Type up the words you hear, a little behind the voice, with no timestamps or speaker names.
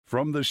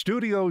From the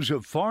studios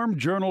of Farm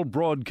Journal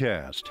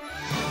Broadcast,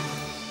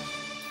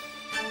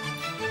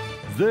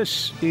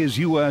 this is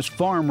U.S.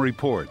 Farm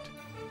Report.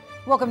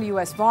 Welcome to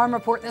U.S. Farm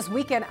Report. This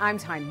weekend, I'm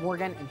Tyne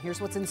Morgan, and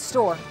here's what's in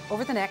store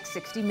over the next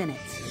 60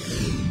 minutes.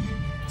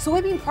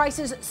 Soybean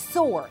prices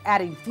soar,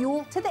 adding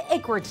fuel to the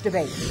acreage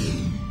debate.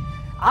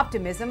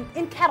 Optimism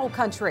in cattle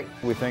country.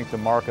 We think the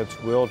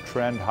markets will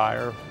trend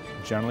higher,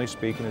 generally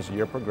speaking, as the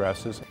year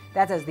progresses.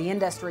 That's as the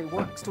industry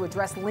works to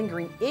address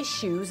lingering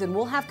issues, and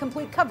we'll have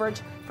complete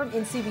coverage from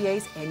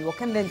NCBA's annual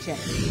convention.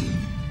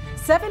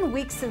 7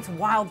 weeks since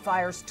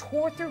wildfires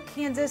tore through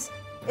Kansas,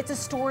 it's a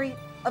story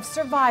of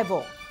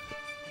survival.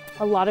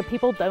 A lot of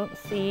people don't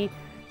see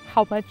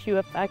how much you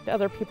affect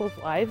other people's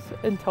lives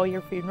until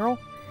your funeral.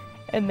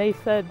 And they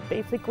said,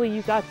 basically,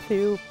 you got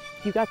to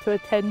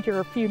attend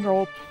your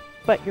funeral,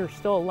 but you're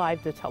still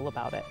alive to tell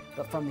about it.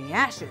 But from the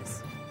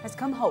ashes has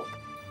come hope,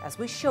 as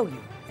we show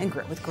you in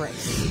Grit with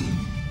Grace.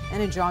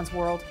 And in John's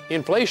world,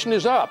 inflation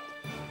is up,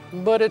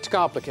 but it's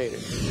complicated.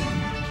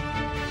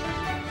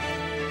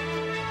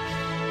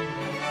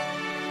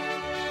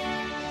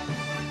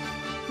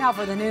 Now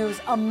for the news,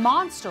 a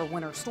monster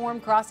winter storm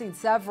crossing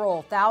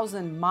several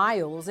thousand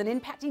miles and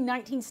impacting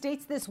 19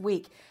 states this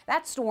week.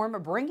 That storm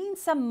bringing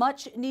some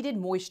much needed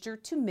moisture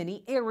to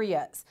many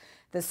areas.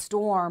 The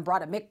storm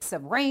brought a mix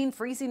of rain,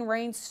 freezing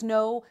rain,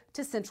 snow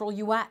to central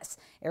U.S.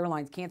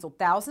 Airlines canceled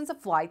thousands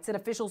of flights and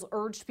officials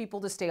urged people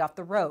to stay off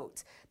the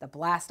roads. The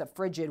blast of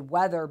frigid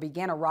weather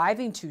began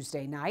arriving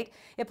Tuesday night.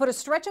 It put a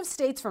stretch of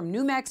states from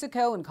New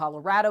Mexico and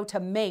Colorado to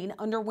Maine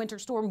under winter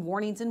storm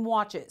warnings and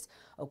watches.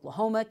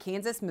 Oklahoma,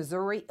 Kansas,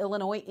 Missouri,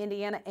 Illinois,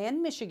 Indiana,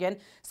 and Michigan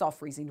saw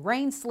freezing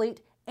rain,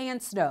 sleet,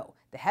 and snow.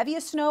 The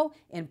heaviest snow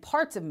in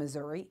parts of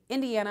Missouri,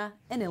 Indiana,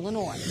 and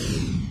Illinois.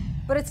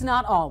 But it's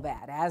not all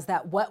bad, as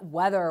that wet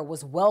weather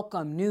was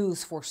welcome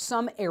news for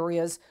some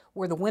areas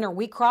where the winter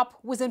wheat crop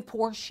was in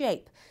poor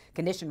shape.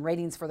 Condition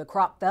ratings for the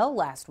crop fell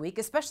last week,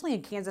 especially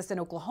in Kansas and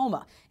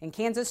Oklahoma. In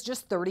Kansas,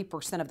 just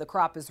 30% of the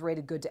crop is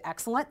rated good to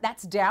excellent.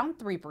 That's down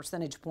 3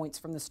 percentage points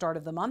from the start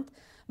of the month.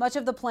 Much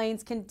of the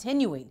plains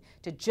continuing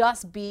to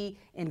just be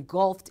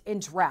engulfed in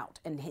drought.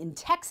 And in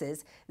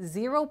Texas,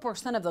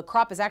 0% of the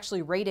crop is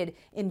actually rated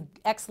in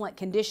excellent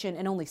condition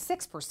and only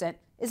 6%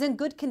 is in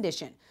good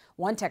condition.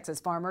 One Texas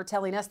farmer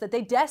telling us that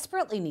they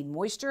desperately need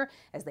moisture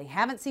as they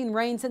haven't seen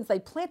rain since they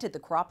planted the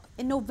crop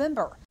in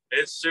November.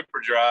 It's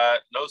super dry,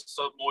 no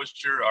sub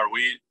moisture. Our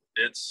wheat,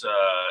 it's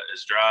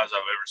as dry as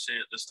I've ever seen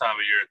it this time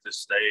of year at this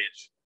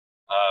stage.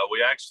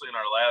 We actually, in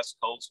our last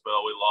cold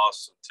spell, we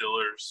lost some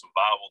tillers, some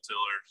viable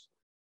tillers.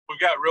 We've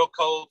got real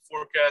cold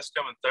forecast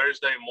coming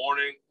Thursday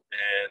morning,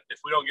 and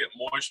if we don't get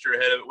moisture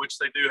ahead of it, which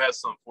they do have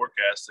some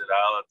forecasted,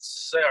 I'd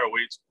say our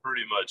wheat's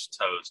pretty much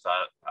toast.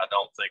 I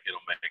don't think it'll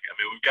make it. I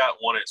mean, we've got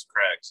 1-inch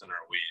cracks in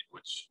our wheat,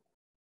 which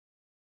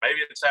maybe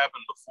it's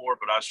happened before,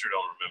 but I sure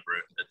don't remember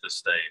it at this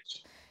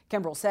stage.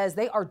 Kimbrell says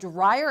they are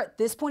drier at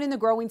this point in the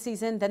growing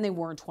season than they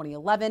were in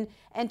 2011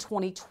 and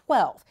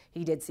 2012.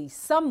 He did see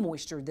some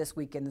moisture this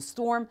week in the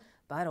storm,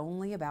 but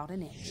only about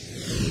an inch.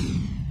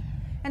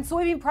 And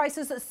soybean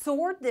prices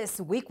soared this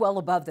week well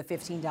above the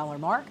 $15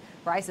 mark.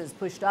 Prices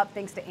pushed up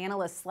thanks to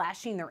analysts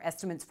slashing their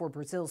estimates for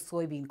Brazil's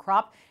soybean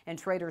crop, and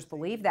traders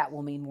believe that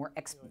will mean more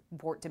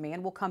export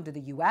demand will come to the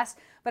U.S.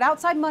 But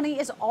outside money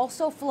is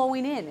also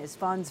flowing in as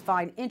funds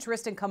find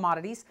interest in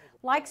commodities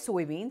like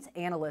soybeans.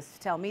 Analysts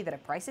tell me that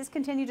if prices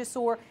continue to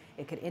soar,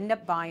 it could end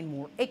up buying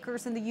more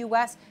acres in the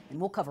U.S., and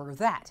we'll cover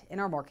that in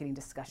our marketing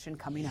discussion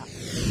coming up.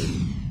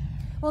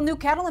 Well, new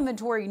cattle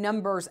inventory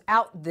numbers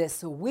out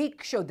this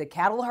week showed the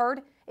cattle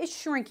herd is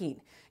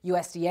shrinking.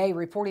 USDA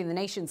reporting the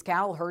nation's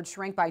cattle herd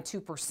shrank by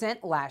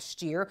 2%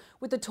 last year,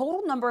 with the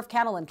total number of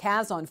cattle and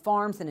calves on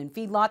farms and in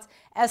feedlots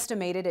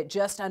estimated at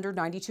just under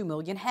 92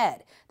 million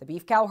head. The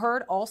beef cow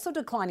herd also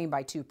declining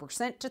by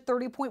 2% to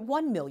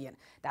 30.1 million.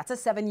 That's a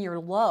 7-year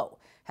low.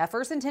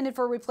 Heifers intended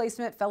for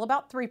replacement fell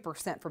about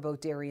 3% for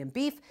both dairy and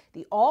beef.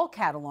 The all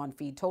cattle on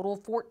feed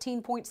totaled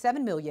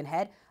 14.7 million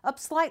head, up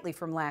slightly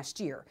from last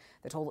year.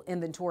 The total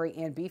inventory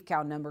and beef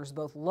cow numbers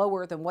both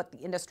lower than what the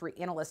industry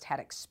analyst had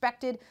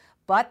expected,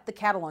 but the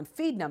cattle on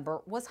feed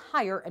number was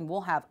higher, and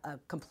we'll have a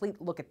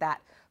complete look at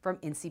that from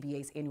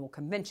NCBA's annual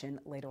convention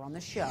later on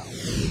the show.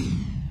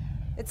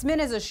 It's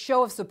meant as a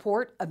show of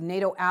support of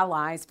NATO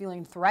allies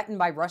feeling threatened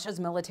by Russia's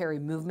military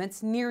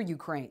movements near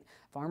Ukraine.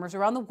 Farmers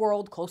around the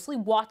world closely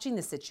watching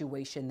the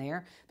situation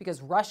there because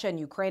Russia and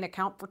Ukraine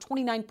account for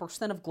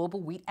 29% of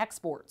global wheat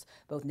exports.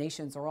 Both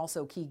nations are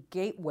also key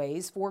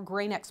gateways for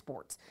grain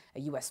exports. A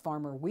U.S.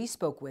 farmer we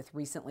spoke with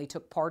recently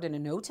took part in a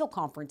no-till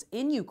conference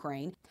in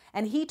Ukraine,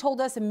 and he told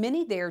us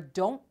many there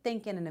don't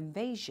think an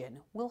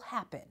invasion will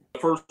happen. The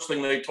first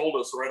thing they told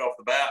us right off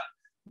the bat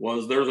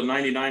was there's a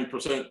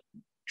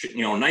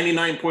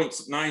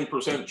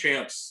 99.9%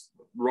 chance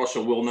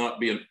Russia will not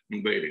be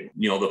invading.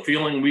 The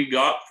feeling we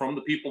got from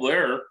the people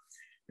there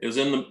is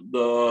in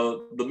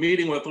the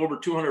meeting with over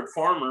 200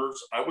 farmers,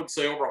 I would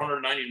say over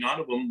 199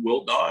 of them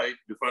will die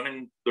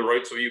defending the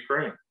rights of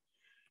Ukraine.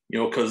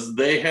 Because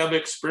they have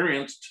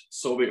experienced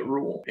Soviet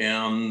rule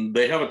and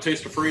they have a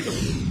taste of freedom.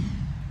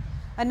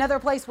 Another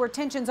place where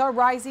tensions are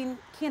rising,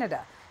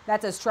 Canada.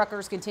 That's as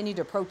truckers continue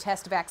to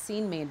protest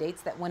vaccine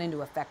mandates that went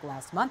into effect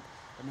last month.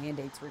 The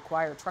mandates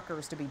require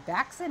truckers to be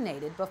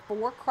vaccinated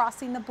before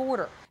crossing the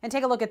border. And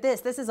take a look at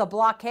this. This is a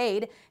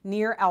blockade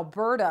near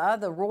Alberta.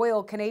 The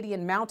Royal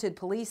Canadian Mounted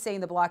Police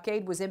saying the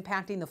blockade was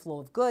impacting the flow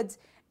of goods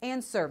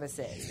and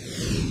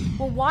services.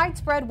 Well,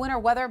 widespread winter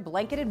weather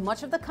blanketed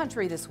much of the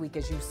country this week,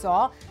 as you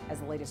saw. As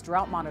the latest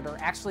drought monitor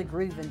actually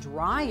grew even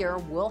drier,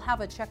 we'll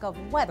have a check of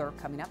weather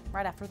coming up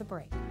right after the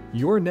break.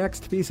 Your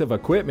next piece of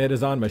equipment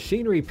is on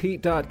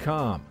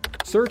MachineryPete.com.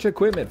 Search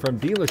equipment from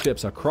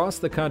dealerships across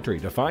the country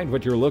to find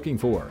what you're looking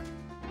for.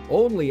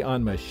 Only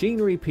on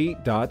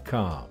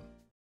MachineryPete.com.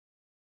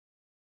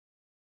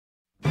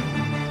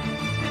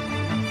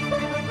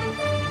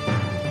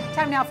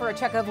 Time now for a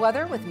check of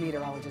weather with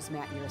meteorologist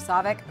Matt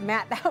Yurosavik.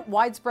 Matt, that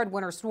widespread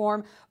winter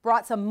storm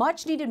brought some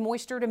much-needed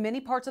moisture to many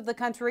parts of the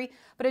country.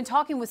 But in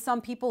talking with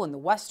some people in the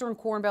western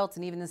Corn Belt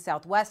and even the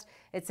Southwest,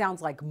 it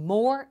sounds like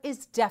more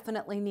is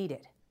definitely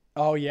needed.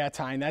 Oh, yeah,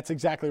 Tyne, that's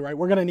exactly right.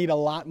 We're going to need a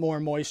lot more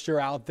moisture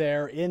out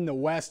there in the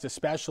west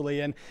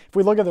especially. And if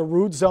we look at the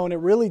root zone, it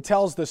really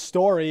tells the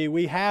story.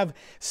 We have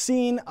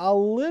seen a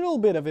little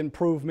bit of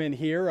improvement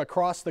here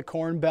across the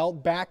Corn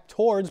Belt back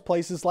towards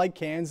places like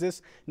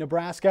Kansas,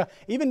 Nebraska,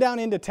 even down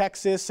into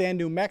Texas and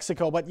New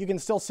Mexico. But you can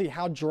still see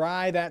how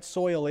dry that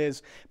soil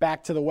is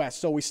back to the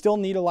west. So we still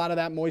need a lot of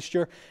that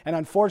moisture. And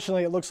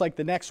unfortunately, it looks like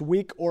the next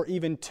week or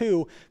even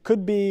two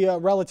could be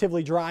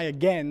relatively dry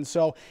again.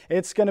 So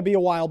it's going to be a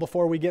while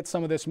before we get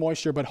some of this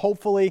moisture, but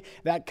hopefully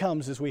that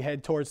comes as we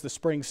head towards the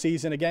spring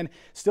season. Again,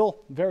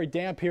 still very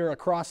damp here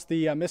across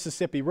the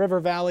Mississippi River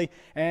Valley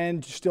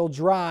and still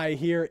dry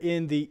here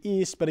in the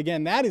east. But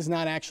again, that is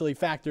not actually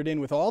factored in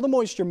with all the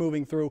moisture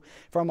moving through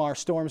from our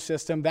storm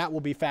system. That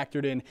will be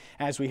factored in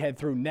as we head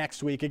through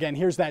next week. Again,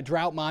 here's that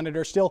drought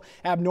monitor, still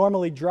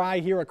abnormally dry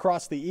here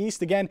across the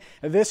east. Again,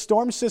 this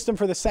storm system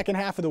for the second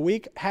half of the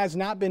week has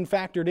not been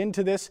factored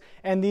into this,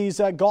 and these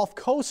Gulf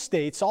Coast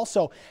states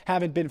also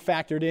haven't been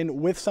factored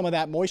in with some of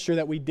that moisture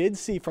that we did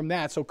see from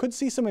that. So could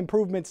see some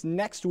improvements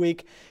next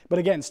week, but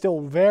again,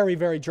 still very,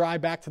 very dry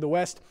back to the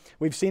west.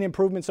 We've seen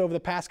improvements over the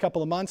past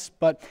couple of months,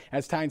 but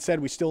as Tyne said,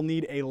 we still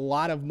need a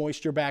lot of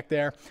moisture back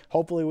there.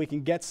 Hopefully we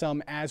can get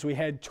some as we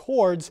head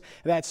towards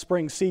that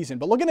spring season.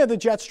 But looking at the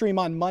jet stream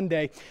on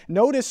Monday,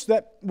 notice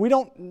that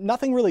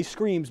nothing really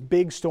screams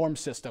big storm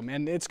system,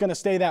 and it's going to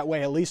stay that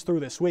way at least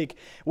through this week.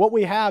 What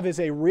we have is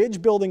a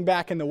ridge building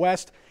back in the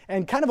west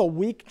and kind of a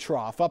weak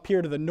trough up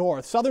here to the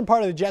north. Southern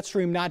part of the jet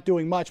stream not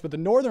doing much, but the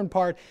northern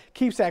part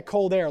keeps that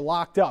cold air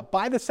locked up.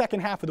 By the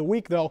second half of the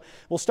week, though,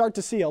 we'll start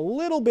to see a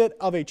little bit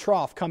of a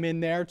trough come in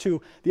there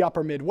to the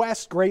upper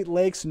Midwest, Great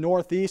Lakes,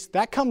 Northeast.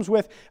 That comes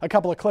with a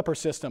couple of clipper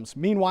systems.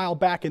 Meanwhile,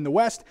 back in the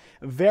west,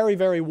 very,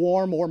 very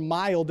warm or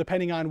mild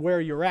depending on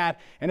where you're at,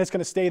 and it's going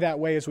to stay that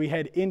way as we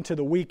head into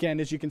the weekend.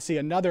 As you can see,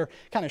 another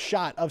kind of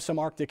shot of some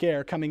Arctic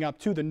air coming up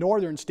to the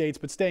northern states,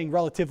 but staying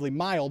relatively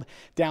mild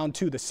down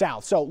to the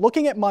south. So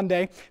looking at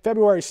Monday,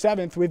 February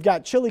 7th, we've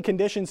got chilly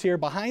conditions here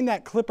behind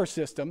that clipper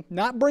system,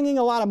 not bringing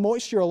a lot of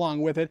moisture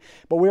along with it,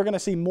 but we're going to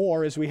see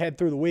more as we head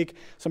through the week.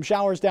 Some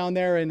showers down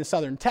there in the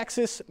southern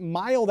Texas,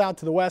 mild out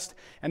to the west,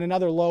 and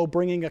another low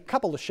bringing a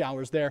couple of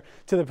showers there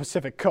to the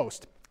Pacific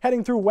coast.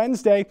 Heading through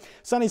Wednesday,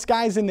 sunny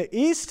skies in the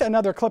east,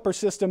 another clipper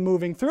system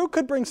moving through.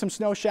 Could bring some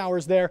snow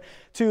showers there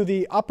to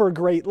the upper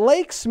Great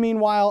Lakes.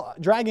 Meanwhile,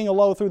 dragging a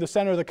low through the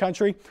center of the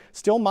country.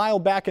 Still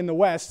mild back in the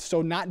west,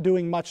 so not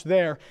doing much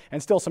there,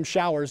 and still some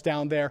showers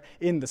down there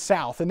in the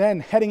south. And then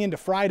heading into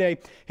Friday,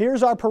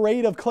 here's our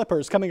parade of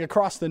clippers coming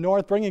across the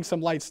north, bringing some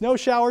light snow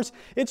showers.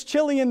 It's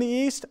chilly in the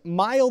east,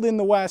 mild in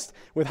the west,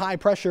 with high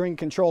pressure in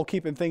control,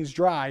 keeping things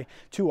dry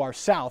to our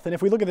south. And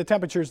if we look at the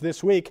temperatures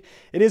this week,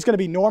 it is going to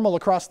be normal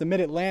across the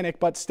mid-Atlantic,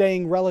 but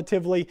staying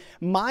relatively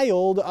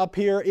mild up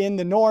here in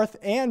the north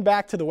and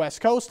back to the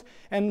west coast,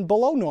 and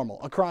below normal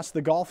across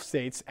the Gulf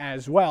states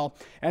as well.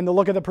 And the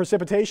look at the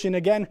precipitation,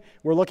 again,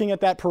 we're looking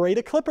at that parade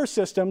of clipper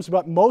systems,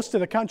 but most of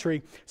the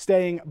country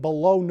staying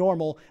below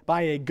normal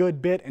by a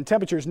good bit. And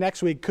temperatures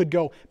next week could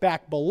go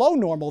back below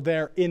normal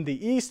there in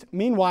the east.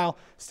 Meanwhile,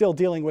 still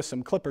dealing with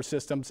some clipper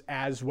systems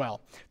as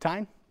well.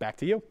 Tyne, back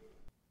to you.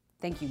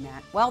 Thank you,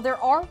 Matt. Well, there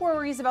are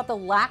worries about the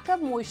lack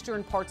of moisture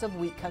in parts of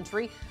wheat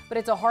country, but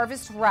it's a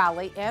harvest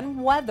rally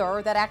and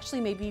weather that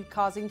actually may be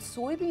causing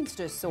soybeans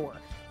to soar.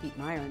 Pete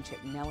Meyer and Chip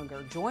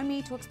Nellinger join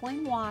me to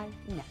explain why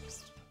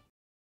next.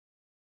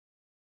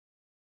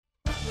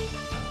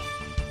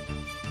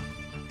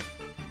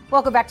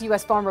 Welcome back to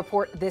U.S. Farm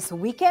Report this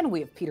weekend. We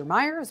have Peter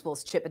Meyer as well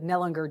as Chip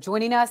Nellinger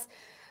joining us.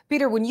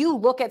 Peter, when you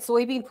look at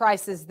soybean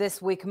prices this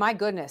week, my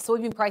goodness,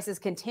 soybean prices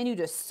continue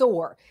to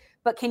soar.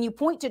 But can you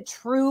point to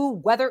true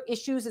weather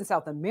issues in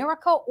South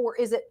America, or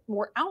is it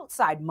more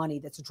outside money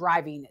that's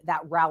driving that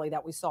rally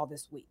that we saw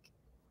this week?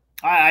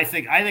 I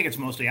think it's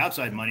mostly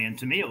outside money, and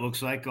to me, it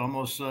looks like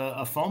almost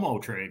a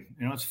FOMO trade.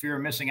 You know, it's fear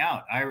of missing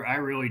out. I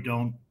really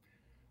don't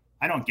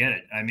get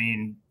it. I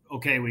mean,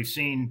 okay, we've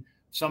seen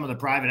some of the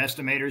private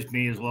estimators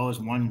be as low as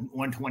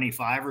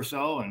 125 or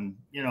so, and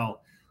you know,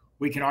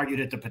 we can argue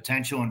that the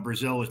potential in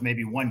Brazil is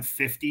maybe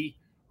 150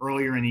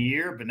 earlier in the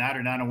year, but now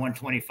they're down to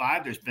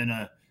 125. There's been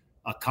a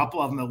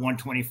couple of them at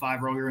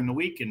 125 earlier in the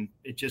week, and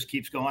it just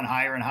keeps going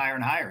higher and higher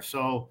and higher.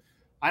 So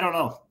I don't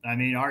know. I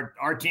mean,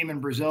 our team in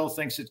Brazil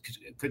thinks it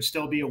could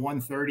still be a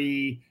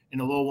 130 in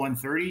the low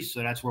 130s.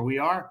 So that's where we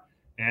are.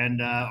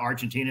 And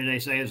Argentina, they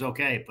say, is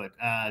okay. But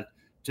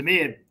to me,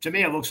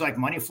 it looks like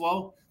money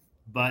flow.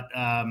 But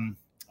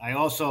I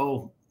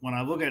also, when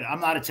I look at, I'm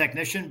not a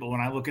technician, but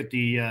when I look at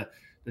the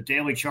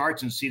daily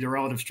charts and see the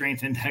relative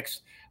strength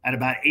index at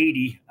about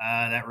 80,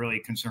 that really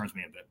concerns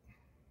me a bit.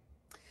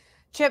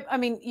 Chip, I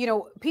mean,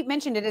 Pete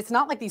mentioned it. It's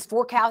not like these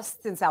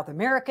forecasts in South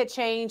America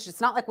changed.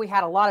 It's not like we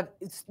had a lot of,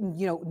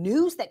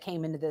 news that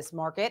came into this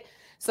market.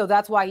 So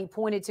that's why he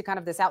pointed to kind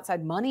of this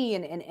outside money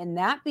and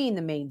that being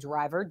the main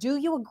driver. Do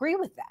you agree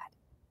with that?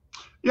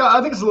 Yeah,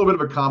 I think it's a little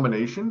bit of a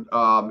combination.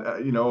 There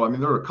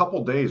were a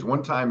couple days.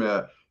 One time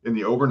in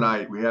the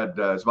overnight, we had,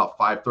 it's about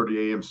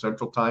 5:30 a.m.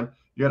 Central Time.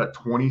 You had a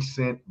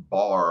 20-cent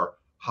bar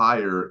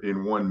higher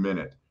in 1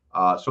 minute.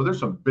 So there's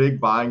some big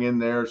buying in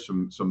there,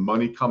 some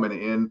money coming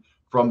in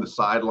from the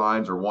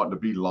sidelines or wanting to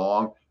be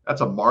long.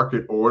 That's a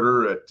market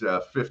order at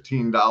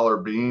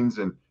 $15 beans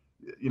and,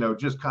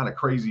 just kind of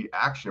crazy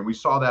action. We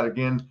saw that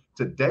again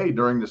today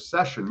during the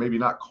session, maybe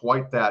not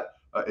quite that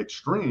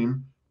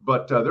extreme,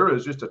 but there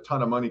is just a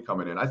ton of money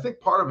coming in. I think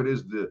part of it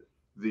is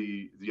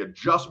the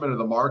adjustment of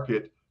the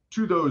market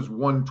to those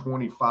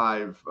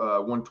 125,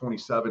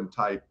 127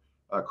 type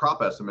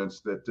crop estimates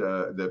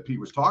that Pete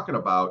was talking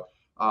about.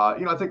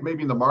 I think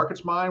maybe in the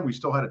market's mind, we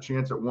still had a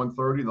chance at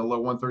 130 in the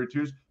low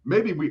 132s.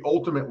 Maybe we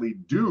ultimately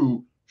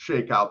do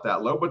shake out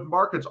that low, but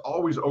markets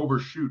always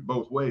overshoot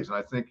both ways. And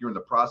I think you're in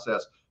the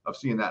process of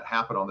seeing that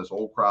happen on this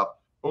old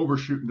crop,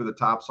 overshooting to the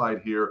top side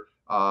here,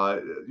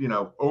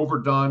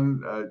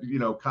 overdone,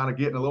 kind of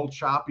getting a little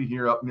choppy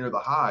here up near the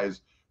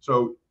highs.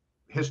 So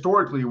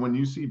historically, when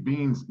you see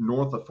beans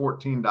north of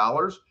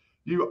 $14,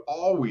 you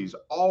always,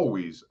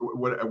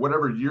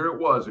 whatever year it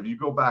was, if you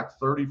go back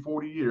 30,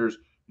 40 years,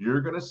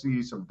 you're going to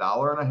see some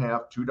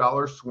 $1.50,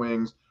 $2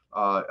 swings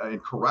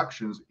and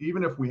corrections,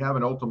 even if we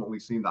haven't ultimately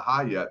seen the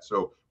high yet.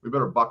 So we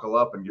better buckle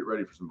up and get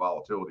ready for some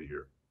volatility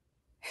here.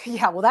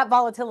 Yeah, well, that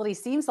volatility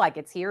seems like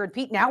it's here. And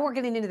Pete, now we're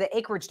getting into the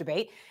acreage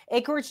debate.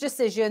 Acreage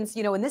decisions,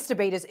 and this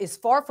debate is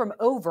far from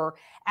over.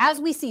 As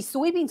we see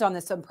soybeans on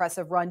this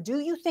impressive run, do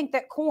you think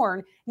that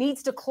corn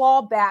needs to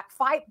claw back,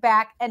 fight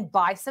back, and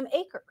buy some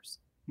acres?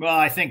 Well,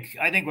 I think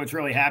what's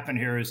really happened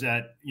here is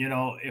that,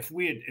 if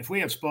we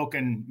had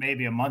spoken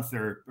maybe a month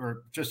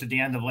or just at the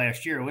end of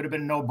last year, it would have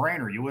been a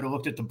no-brainer. You would have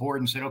looked at the board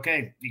and said,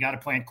 okay, you got to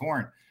plant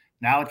corn.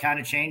 Now it kind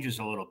of changes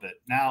a little bit.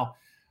 Now,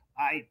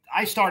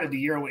 I started the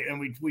year,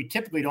 and we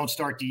typically don't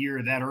start the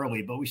year that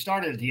early, but we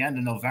started at the end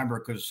of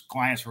November because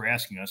clients were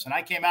asking us, and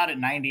I came out at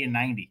 90 and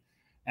 90.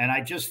 And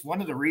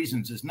one of the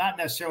reasons is not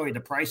necessarily the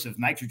price of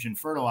nitrogen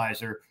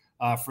fertilizer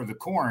for the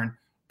corn,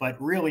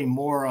 but really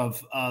more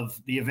of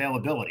the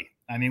availability.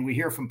 I mean, we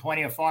hear from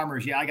plenty of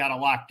farmers, I got it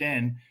locked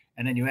in.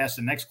 And then you ask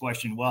the next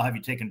question, well, have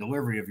you taken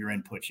delivery of your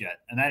inputs yet?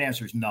 And that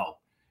answer is no.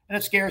 And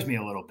it scares me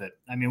a little bit.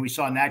 I mean, we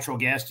saw natural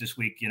gas this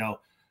week,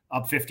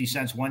 up 50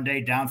 cents one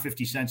day, down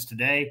 50 cents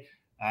today.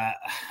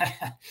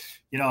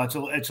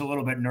 It's a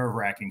little bit nerve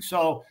wracking.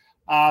 So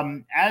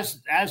as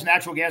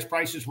natural gas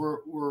prices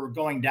were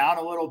going down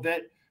a little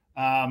bit,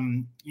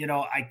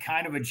 I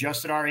kind of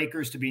adjusted our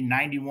acres to be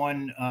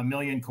 91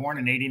 million corn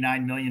and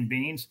 89 million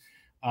beans.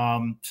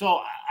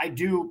 So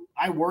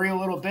I worry a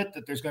little bit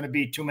that there's going to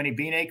be too many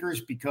bean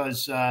acres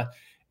because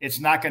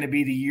it's not going to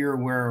be the year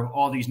where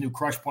all these new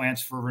crush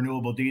plants for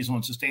renewable diesel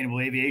and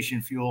sustainable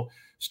aviation fuel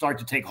start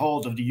to take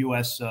hold of the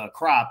U.S.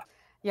 crop.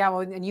 Yeah, well,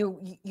 and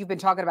you've been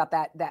talking about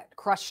that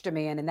crush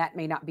demand, and that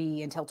may not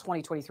be until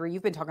 2023.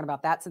 You've been talking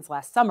about that since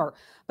last summer.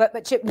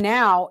 But Chip,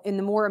 now in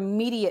the more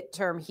immediate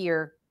term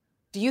here,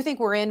 do you think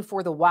we're in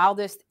for the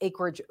wildest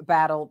acreage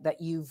battle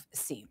that you've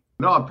seen?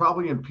 No, I'm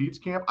probably in Pete's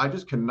camp. I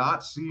just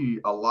cannot see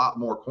a lot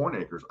more corn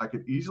acres. I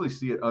could easily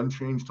see it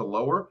unchanged to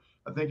lower.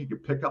 I think you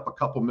could pick up a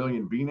couple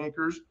million bean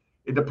acres.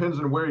 It depends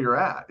on where you're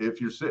at.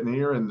 If you're sitting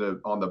here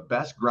on the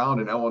best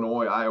ground in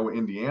Illinois, Iowa,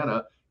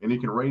 Indiana, and you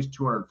can raise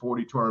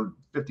 240,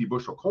 250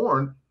 bushel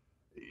corn,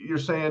 you're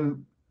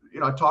saying,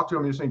 I talked to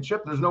him, you're saying,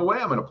 Chip, there's no way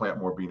I'm going to plant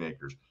more bean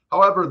acres.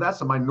 However,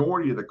 that's a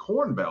minority of the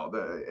corn belt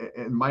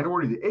and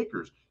minority of the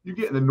acres. You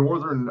get in the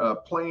northern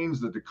plains,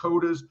 the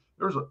Dakotas,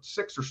 there's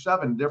 6 or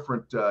 7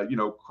 different,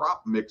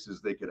 crop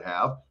mixes they could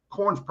have.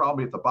 Corn's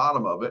probably at the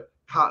bottom of it.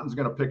 Cotton's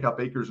going to pick up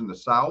acres in the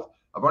south.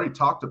 I've already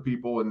talked to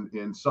people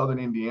in southern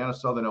Indiana,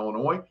 southern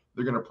Illinois.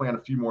 They're going to plant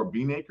a few more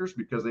bean acres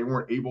because they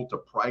weren't able to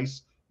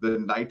price the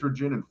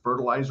nitrogen and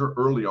fertilizer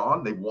early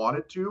on. They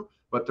wanted to,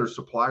 but their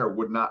supplier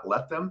would not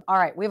let them. All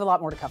right, we have a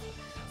lot more to cover.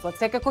 So let's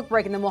take a quick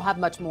break, and then we'll have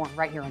much more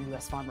right here on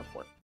U.S. Farm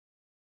Report.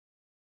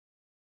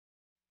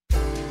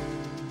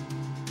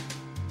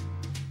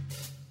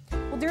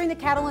 Well, during the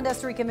Cattle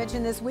Industry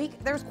Convention this week,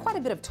 there's quite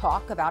a bit of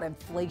talk about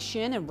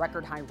inflation and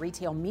record high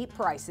retail meat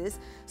prices.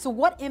 So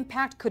what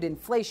impact could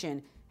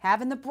inflation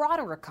have in the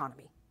broader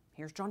economy?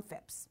 Here's John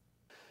Phipps.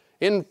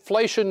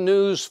 Inflation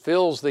news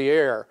fills the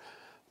air.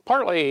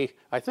 Partly,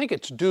 I think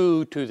it's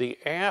due to the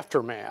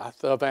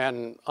aftermath of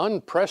an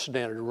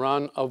unprecedented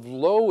run of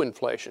low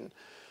inflation.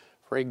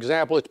 For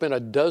example, it's been a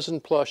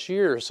dozen-plus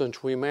years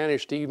since we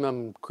managed to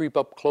even creep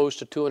up close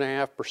to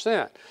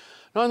 2.5%.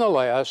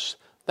 Nonetheless,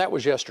 that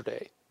was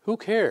yesterday. Who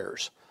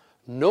cares?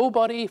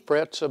 Nobody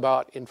frets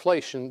about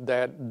inflation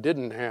that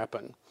didn't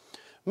happen.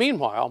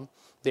 Meanwhile,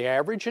 the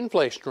average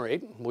inflation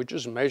rate, which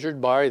is measured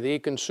by the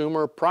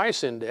Consumer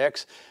Price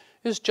Index,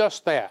 is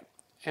just that,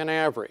 an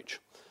average.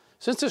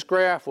 Since this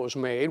graph was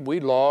made,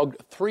 we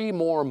logged 3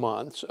 more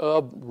months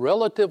of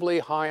relatively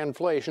high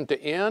inflation to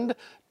end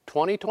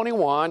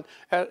 2021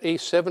 at a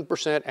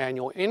 7%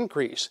 annual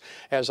increase.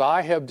 As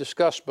I have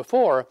discussed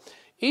before,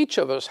 each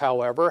of us,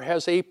 however,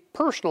 has a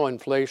personal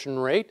inflation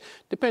rate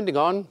depending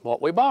on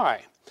what we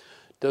buy.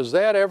 Does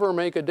that ever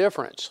make a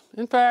difference?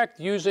 In fact,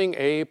 using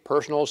a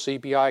personal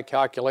CPI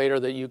calculator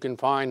that you can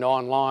find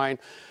online,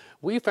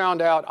 we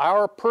found out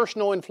our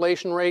personal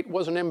inflation rate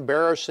was an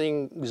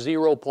embarrassing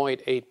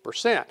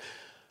 0.8%.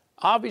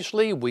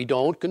 Obviously, we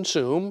don't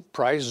consume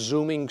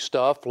price-zooming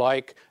stuff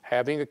like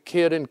having a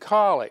kid in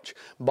college,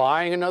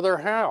 buying another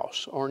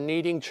house, or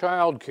needing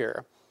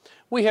childcare.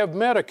 We have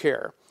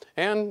Medicare,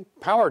 and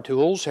power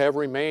tools have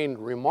remained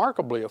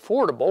remarkably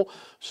affordable,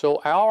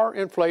 so our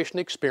inflation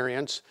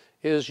experience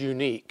is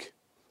unique,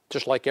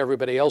 just like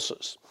everybody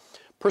else's.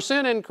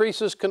 Percent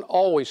increases can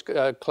always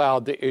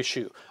cloud the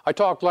issue. I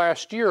talked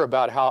last year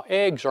about how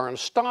eggs are an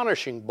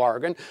astonishing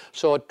bargain,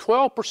 so a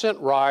 12%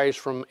 rise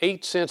from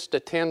 8 cents to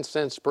 10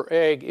 cents per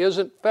egg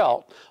isn't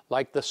felt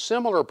like the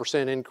similar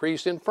percent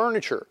increase in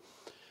furniture.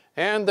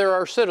 And there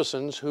are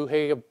citizens who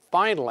have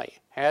finally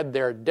had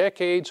their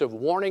decades of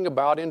warning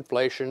about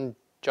inflation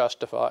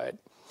justified.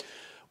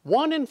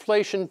 One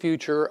inflation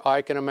future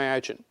I can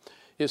imagine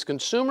is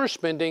consumer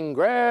spending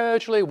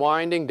gradually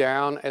winding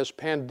down as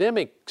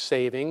pandemic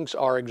savings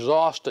are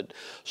exhausted,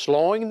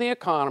 slowing the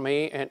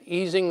economy and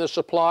easing the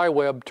supply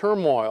web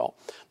turmoil.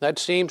 That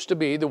seems to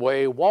be the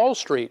way Wall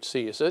Street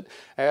sees it,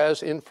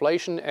 as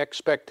inflation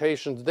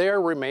expectations there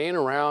remain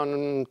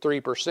around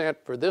 3%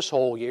 for this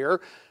whole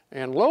year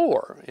and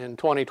lower in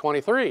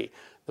 2023.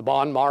 The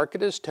bond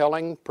market is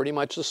telling pretty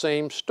much the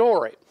same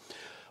story.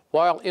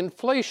 While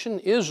inflation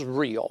is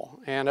real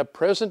and a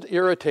present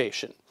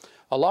irritation,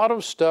 a lot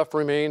of stuff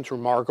remains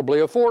remarkably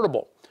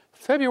affordable.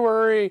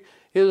 February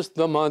is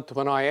the month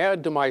when I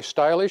add to my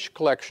stylish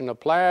collection of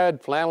plaid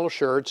flannel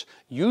shirts,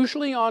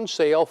 usually on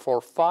sale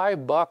for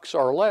 $5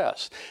 or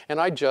less. And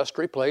I just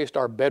replaced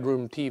our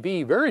bedroom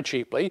TV very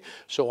cheaply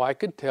so I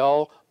could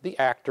tell the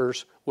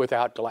actors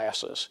without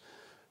glasses.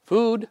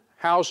 Food,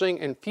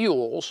 housing, and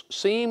fuels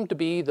seem to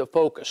be the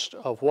focus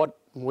of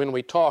when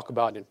we talk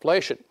about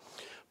inflation,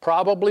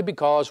 probably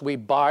because we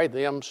buy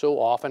them so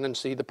often and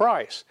see the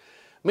price.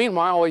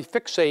 Meanwhile, we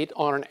fixate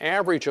on an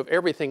average of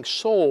everything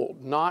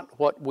sold, not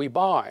what we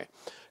buy.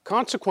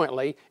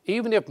 Consequently,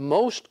 even if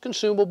most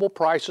consumable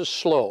prices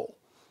slow,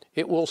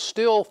 it will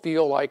still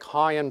feel like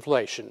high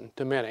inflation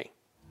to many.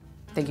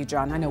 Thank you,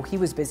 John. I know he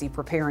was busy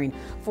preparing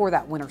for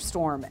that winter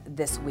storm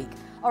this week.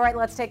 All right,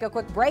 let's take a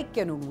quick break,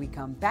 and when we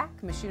come back,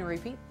 Machinery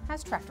Pete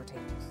has Tractor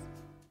Tales.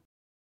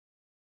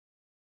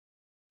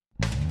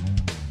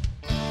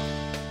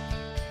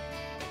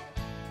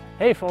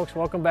 Hey folks,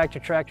 welcome back to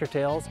Tractor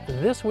Tales.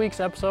 This week's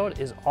episode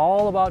is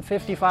all about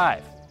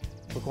 55.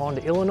 We're going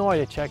to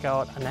Illinois to check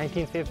out a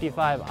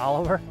 1955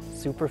 Oliver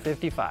Super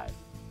 55.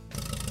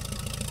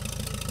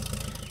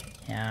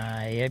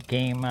 It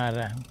came out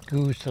of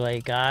Goose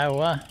Lake,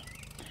 Iowa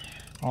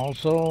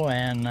also,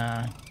 and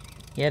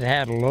it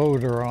had a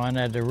loader on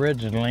it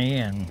originally,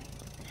 and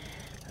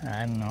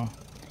I don't know,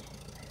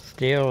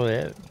 still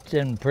it's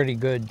in pretty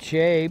good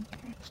shape.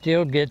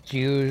 Still gets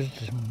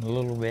used a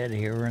little bit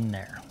here and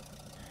there.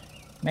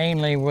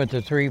 Mainly with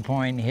the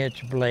 3-point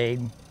hitch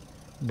blade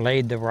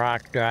the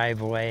rock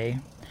driveway.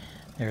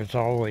 There's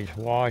always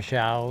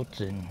washouts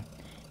and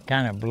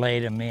kind of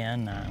blade them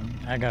in.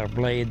 I got a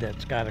blade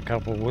that's got a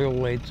couple wheel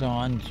weights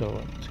on,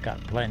 so it's got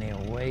plenty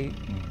of weight.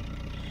 And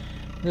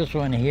this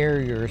one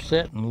here, you're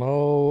sitting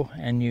low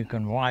and you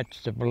can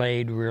watch the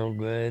blade real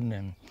good,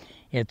 and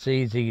it's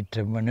easy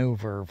to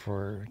maneuver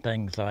for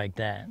things like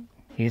that.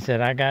 He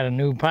said, I got a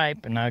new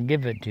pipe and I'll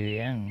give it to you.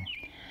 And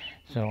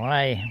so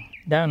I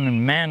done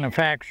and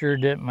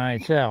manufactured it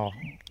myself,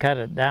 cut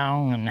it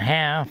down in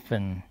half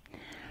and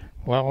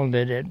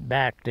welded it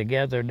back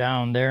together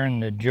down there in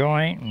the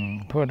joint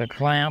and put a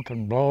clamp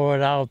and blow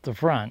it out the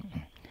front.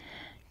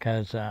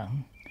 Because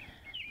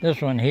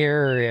this one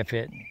here, if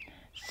it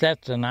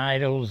sets and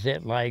idles,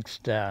 it likes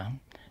to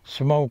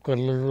smoke a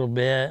little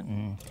bit,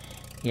 and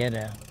you had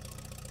to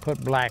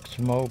put black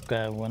smoke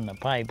when the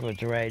pipe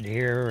was right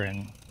here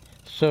and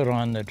soot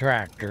on the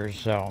tractor.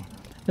 So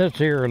this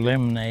here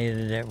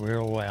eliminated it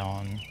real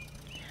well, and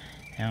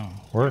you know,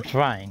 works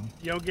fine.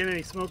 You don't get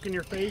any smoke in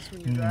your face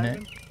when you're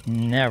driving?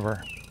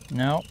 Never.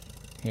 Nope.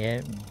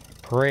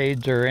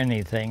 Parades or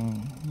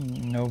anything,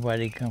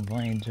 nobody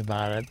complains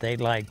about it. They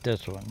like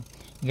this one.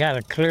 You got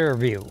a clear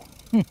view.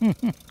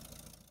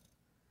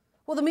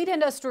 Well, the meat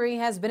industry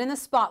has been in the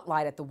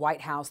spotlight at the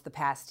White House the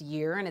past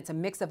year, and it's a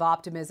mix of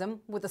optimism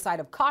with a side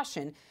of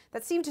caution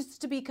that seems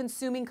to be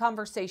consuming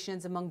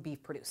conversations among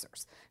beef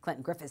producers.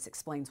 Clinton Griffiths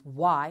explains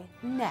why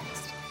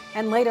next.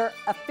 And later,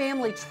 a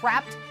family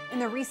trapped in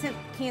the recent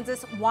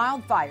Kansas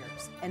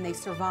wildfires, and they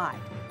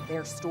survived.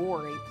 Their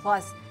story,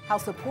 plus how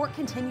support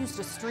continues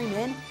to stream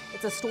in,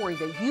 it's a story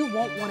that you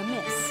won't want to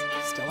miss.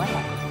 Still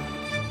ahead.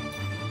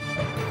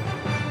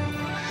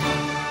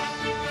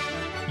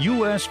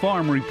 U.S.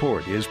 Farm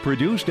Report is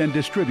produced and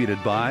distributed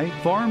by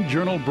Farm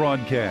Journal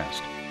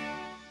Broadcast.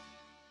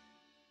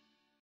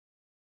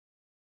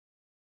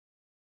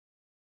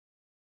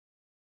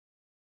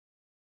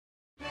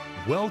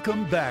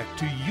 Welcome back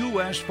to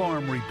U.S.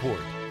 Farm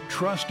Report.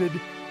 Trusted,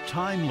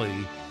 timely,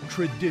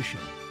 tradition.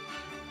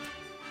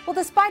 Well,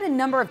 despite a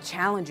number of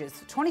challenges,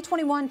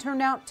 2021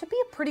 turned out to be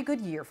a pretty good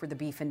year for the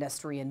beef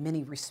industry in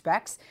many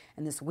respects.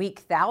 And this week,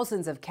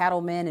 thousands of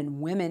cattlemen and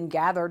women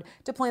gathered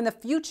to plan the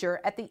future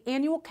at the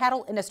annual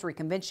Cattle Industry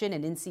Convention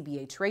and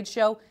NCBA trade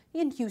show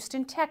in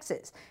Houston,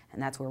 Texas.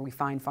 And that's where we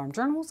find Farm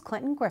Journal's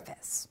Clinton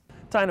Griffiths.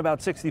 Tying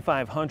about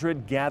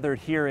 6,500 gathered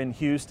here in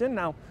Houston.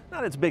 Now,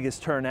 not its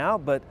biggest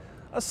turnout, but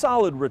a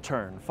solid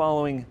return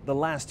following the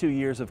last 2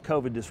 years of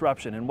COVID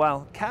disruption. And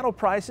while cattle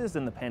prices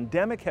and the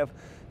pandemic have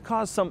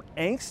caused some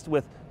angst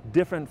with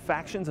different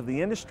factions of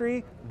the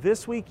industry,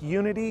 this week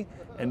unity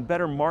and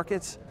better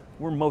markets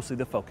were mostly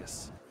the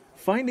focus.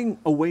 Finding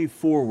a way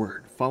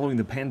forward following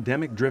the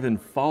pandemic-driven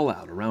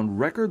fallout around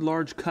record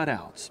large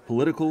cutouts,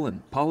 political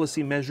and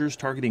policy measures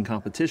targeting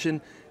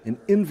competition, and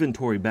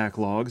inventory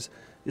backlogs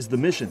is the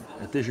mission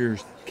at this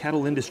year's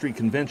Cattle Industry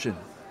Convention.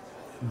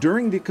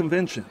 During the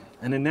convention,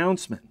 an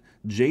announcement: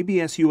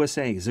 JBS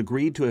USA has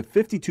agreed to a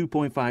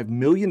 $52.5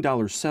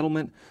 million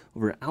settlement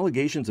over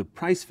allegations of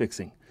price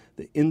fixing.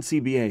 The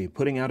NCBA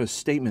putting out a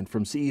statement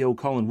from CEO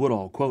Colin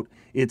Woodall, quote,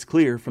 "It's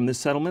clear from this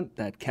settlement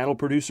that cattle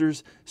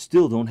producers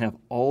still don't have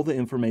all the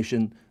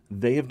information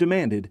they have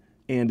demanded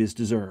and is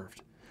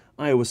deserved."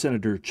 Iowa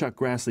Senator Chuck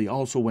Grassley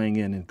also weighing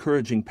in,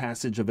 encouraging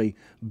passage of a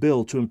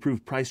bill to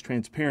improve price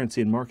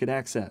transparency and market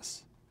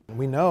access.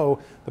 We know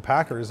the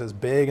packers, as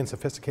big and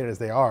sophisticated as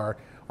they are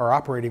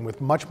operating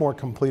with much more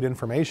complete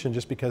information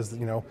just because,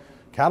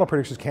 cattle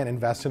producers can't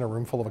invest in a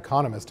room full of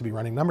economists to be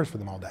running numbers for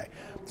them all day.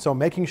 So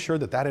making sure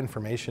that that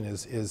information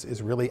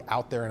is really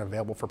out there and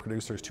available for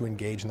producers to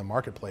engage in the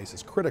marketplace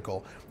is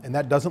critical, and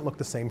that doesn't look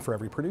the same for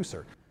every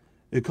producer.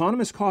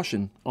 Economists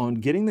caution on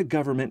getting the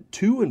government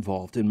too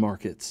involved in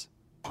markets.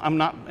 I'm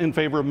not in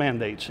favor of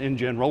mandates in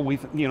general. We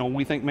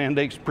think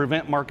mandates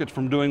prevent markets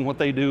from doing what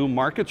they do.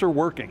 Markets are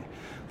working.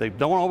 They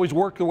don't always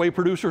work the way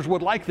producers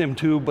would like them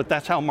to, but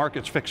that's how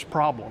markets fix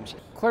problems.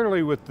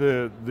 Clearly, with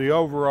the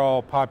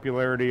overall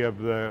popularity of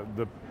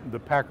the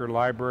Packer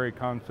Library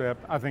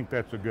concept, I think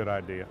that's a good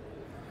idea.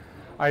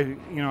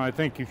 I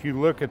think if you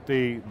look at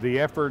the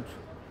efforts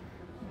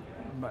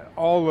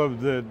all of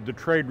the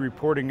trade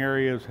reporting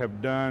areas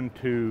have done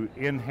to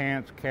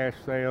enhance cash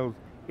sales,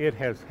 it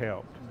has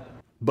helped.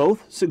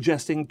 Both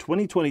suggesting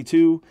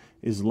 2022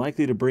 is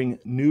likely to bring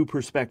new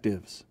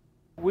perspectives.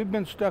 We've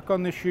been stuck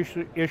on this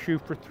issue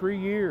for 3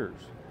 years.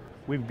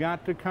 We've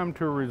got to come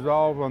to a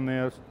resolve on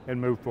this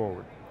and move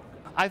forward.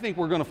 I think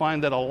we're going to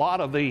find that a lot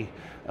of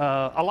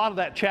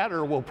that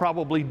chatter will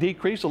probably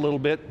decrease a little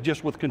bit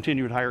just with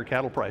continued higher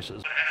cattle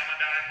prices.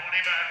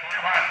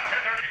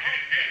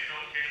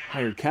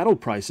 Higher cattle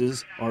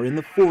prices are in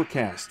the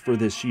forecast for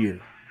this year.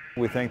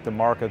 We think the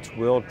markets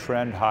will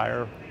trend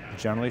higher,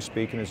 generally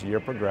speaking, as the year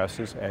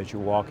progresses, as you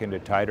walk into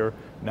tighter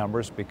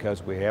numbers,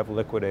 because we have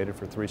liquidated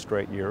for 3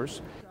 straight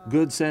years.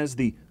 Good says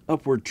the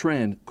upward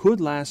trend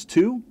could last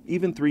 2,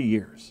 even 3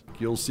 years.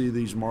 You'll see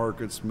these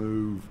markets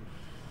move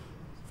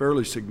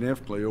fairly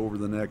significantly over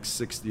the next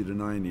 60 to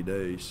 90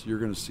 days. You're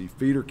going to see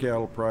feeder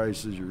cattle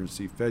prices, you're going to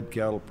see fed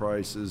cattle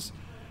prices,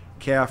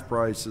 calf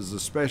prices,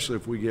 especially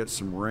if we get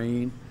some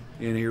rain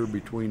in here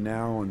between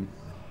now and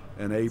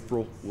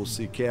April. We'll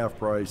see calf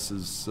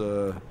prices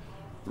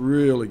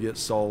really get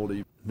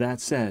salty. That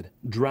said,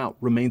 drought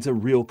remains a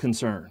real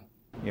concern.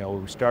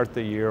 We start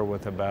the year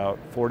with about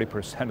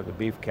 40% of the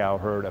beef cow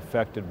herd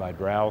affected by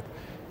drought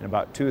and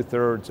about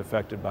 2/3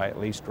 affected by at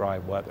least dry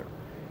weather.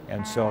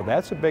 And so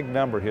that's a big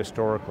number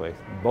historically.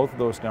 Both of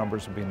those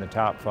numbers have been the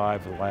top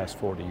 5 of the last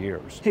 40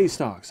 years. Hay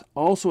stocks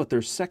also at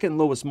their second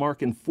lowest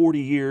mark in 40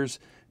 years.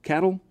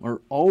 Cattle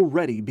are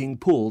already being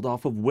pulled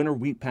off of winter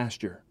wheat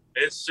pasture.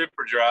 It's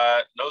super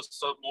dry, no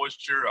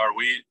sub-moisture. Our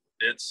wheat,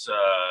 it's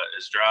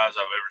as dry as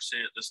I've ever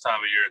seen it this time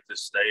of year at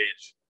this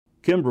stage.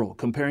 Kimbrell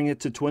comparing it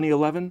to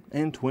 2011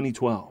 and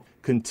 2012.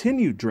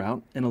 Continued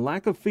drought and a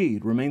lack of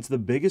feed remains the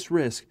biggest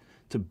risk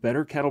to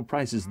better cattle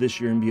prices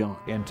this year and beyond.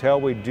 Until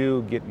we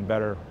do get in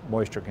better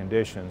moisture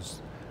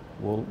conditions,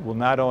 we'll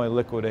not only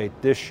liquidate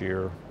this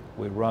year,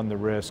 we run the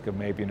risk of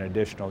maybe an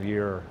additional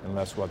year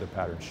unless weather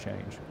patterns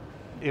change.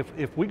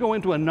 If we go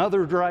into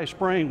another dry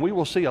spring, we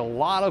will see a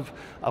lot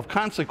of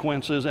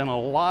consequences, and a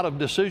lot of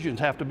decisions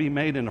have to be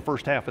made in the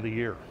first half of the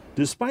year.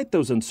 Despite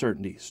those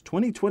uncertainties,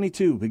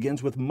 2022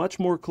 begins with much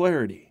more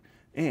clarity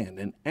and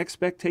an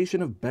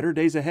expectation of better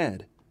days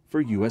ahead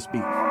for U.S.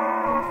 beef.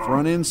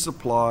 Front-end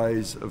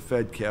supplies of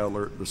fed cattle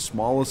are at the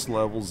smallest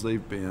levels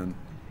they've been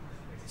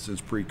since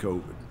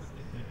pre-COVID.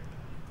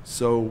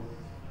 So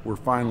we're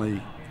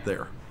finally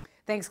there.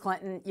 Thanks,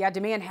 Clinton. Yeah,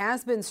 demand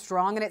has been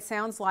strong, and it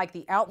sounds like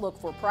the outlook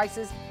for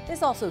prices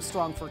is also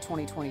strong for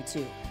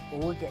 2022.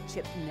 We'll get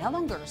Chip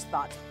Nellinger's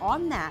thoughts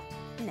on that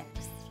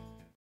next.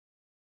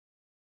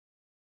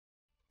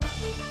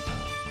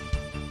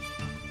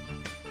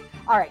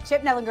 All right,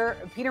 Chip Nellinger,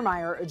 Peter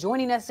Meyer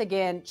joining us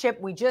again. Chip,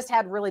 we just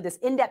had really this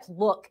in-depth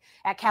look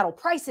at cattle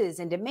prices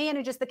and demand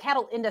and just the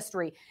cattle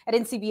industry at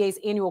NCBA's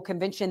annual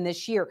convention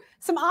this year.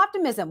 Some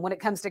optimism when it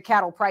comes to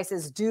cattle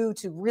prices due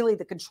to really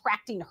the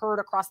contracting herd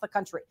across the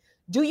country.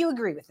 Do you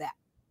agree with that?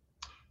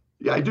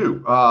 Yeah, I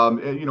do.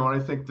 And I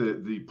think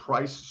the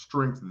price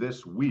strength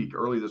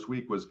early this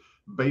week, was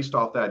based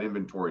off that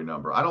inventory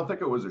number. I don't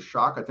think it was a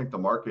shock. I think the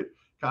market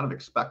kind of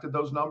expected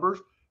those numbers.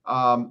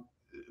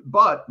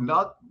 But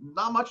not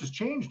much has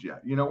changed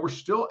yet. We're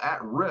still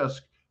at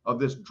risk of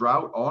this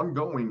drought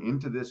ongoing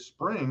into this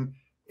spring.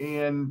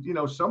 And,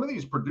 some of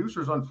these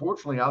producers,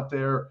 unfortunately, out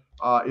there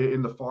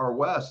in the far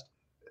west,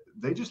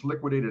 they just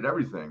liquidated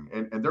everything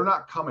and they're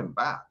not coming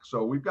back.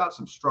 So we've got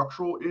some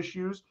structural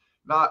issues.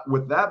 Not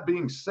with that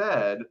being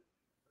said,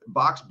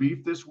 box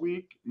beef this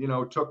week,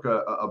 took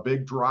a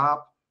big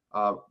drop.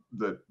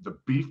 The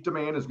beef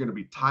demand is going to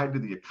be tied to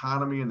the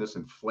economy and this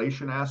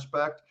inflation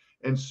aspect.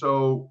 And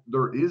so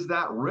there is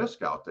that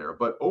risk out there.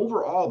 But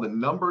overall, the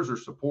numbers are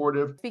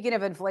supportive. Speaking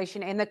of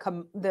inflation and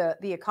the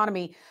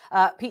economy,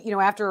 Pete,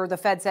 after the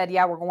Fed said,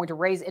 yeah, we're going to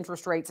raise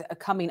interest rates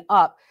coming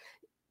up,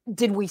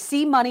 did we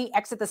see money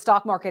exit the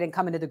stock market and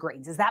come into the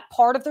grains? Is that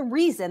part of the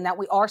reason that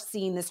we are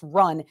seeing this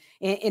run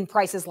in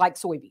prices like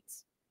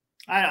soybeans?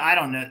 I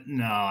don't know.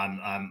 No,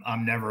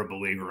 I'm never a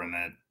believer in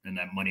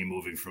that money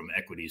moving from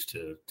equities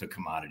to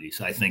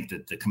commodities. I think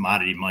that the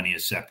commodity money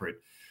is separate.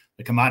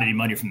 The commodity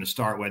money from the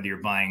start, whether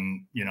you're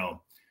buying,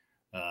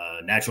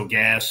 natural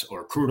gas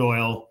or crude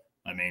oil.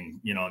 I mean,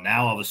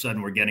 now all of a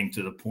sudden we're getting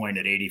to the point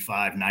at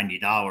 $85,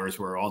 $90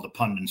 where all the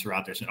pundits are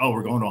out there saying, oh,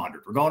 we're going to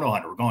 100, we're going to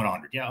 100, we're going to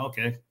 100. Yeah,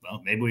 okay.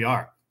 Well, maybe we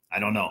are. I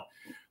don't know.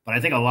 But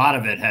I think a lot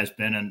of it has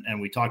been,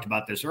 and we talked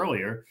about this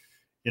earlier,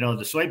 the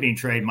soybean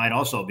trade might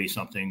also be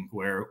something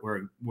where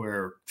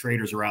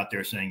traders are out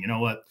there saying, you know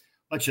what,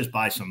 let's just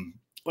buy some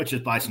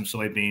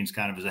soybeans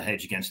kind of as a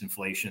hedge against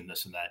inflation,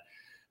 this and that.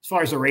 As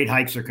far as the rate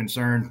hikes are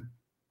concerned,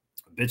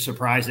 a bit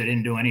surprised they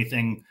didn't do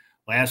anything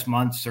last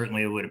month.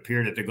 Certainly it would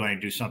appear that they're going to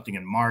do something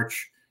in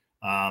March.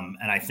 And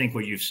I think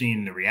what you've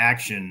seen, the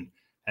reaction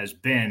has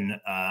been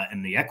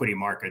in the equity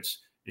markets,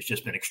 it's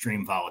just been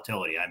extreme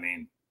volatility. I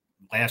mean,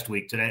 this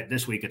week,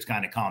 it's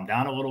kind of calmed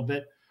down a little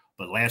bit,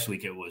 but last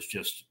week it was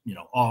just,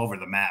 all over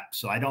the map.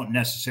 So I don't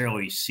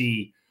necessarily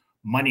see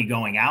money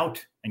going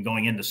out and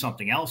going into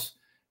something else,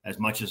 as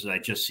much as I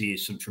just see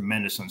some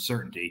tremendous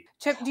uncertainty.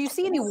 Chip, do you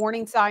see any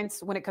warning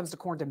signs when it comes to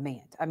corn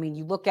demand? I mean,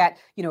 you look at,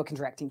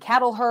 contracting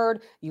cattle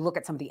herd, you look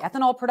at some of the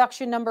ethanol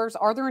production numbers.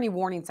 Are there any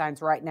warning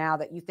signs right now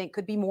that you think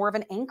could be more of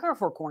an anchor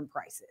for corn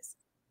prices?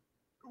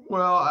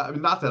 Well,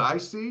 not that I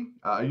see.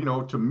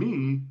 To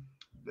me,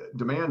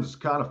 demand's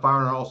kind of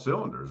firing on all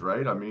cylinders,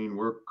 right? I mean,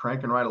 we're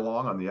cranking right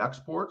along on the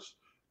exports.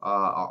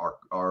 Our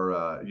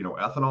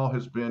ethanol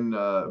has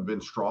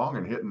been strong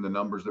and hitting the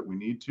numbers that we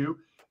need to.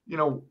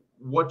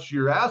 What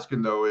you're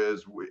asking, though,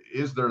 is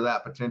there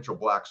that potential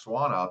black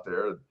swan out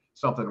there,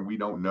 something we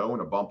don't know,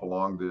 and a bump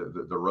along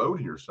the road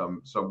here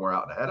somewhere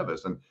out ahead of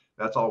us? And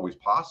that's always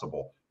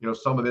possible.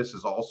 Some of this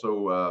is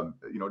also,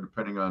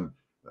 depending on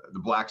the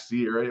Black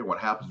Sea area, what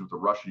happens with the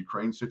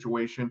Russia-Ukraine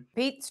situation.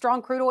 Pete,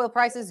 strong crude oil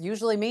prices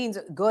usually means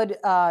good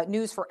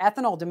news for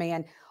ethanol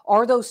demand.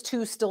 Are those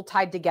two still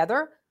tied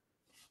together?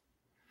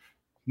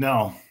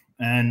 No.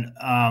 And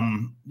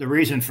the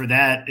reason for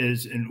that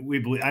is, and we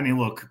believe,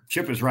 look,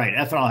 Chip is right.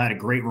 Ethanol had a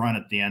great run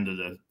at the end of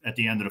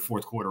the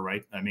fourth quarter,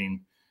 right? I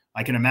mean,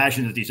 I can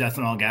imagine that these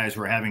ethanol guys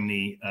were having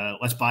the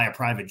let's buy a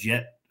private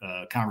jet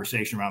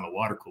conversation around the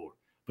water cooler.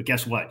 But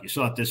guess what? You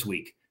saw it this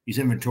week. These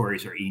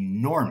inventories are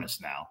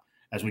enormous now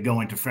as we go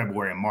into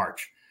February and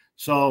March.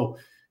 So,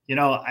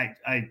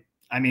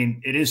 I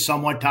mean, it is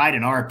somewhat tied.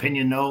 In our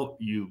opinion, though,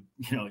 you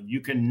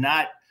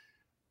cannot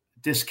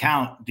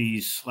discount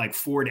these like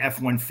Ford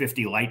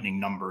F-150 Lightning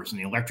numbers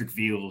and the electric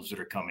vehicles that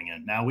are coming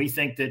in. Now we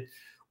think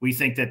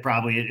that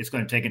probably it's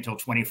going to take until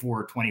 24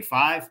 or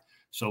 25.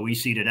 So we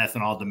see that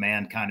ethanol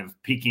demand kind of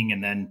peaking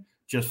and then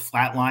just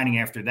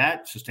flatlining after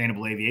that.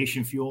 Sustainable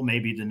aviation fuel may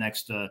be the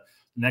next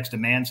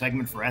demand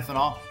segment for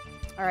ethanol.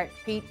 All right,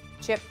 Pete,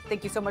 Chip,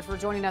 thank you so much for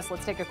joining us.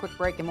 Let's take a quick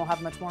break and we'll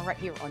have much more right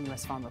here on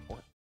U.S. Farm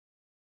Report.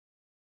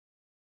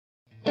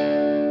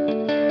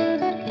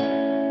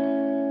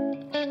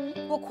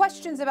 Well,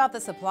 questions about the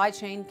supply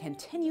chain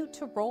continue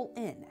to roll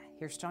in.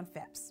 Here's John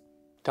Phipps.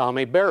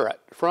 Tommy Barrett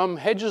from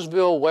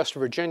Hedgesville, West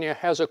Virginia,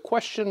 has a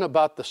question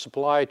about the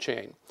supply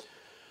chain.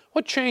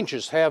 What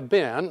changes have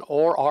been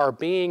or are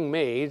being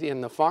made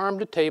in the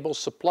farm-to-table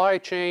supply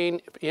chain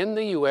in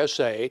the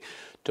USA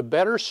to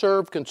better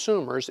serve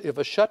consumers if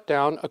a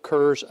shutdown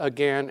occurs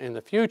again in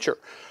the future?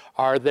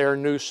 Are there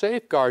new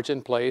safeguards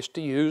in place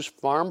to use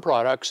farm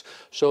products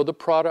so the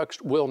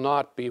products will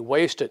not be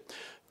wasted?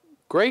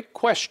 Great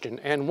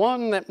question, and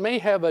one that may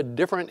have a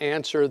different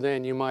answer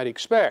than you might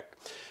expect.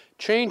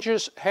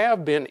 Changes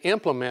have been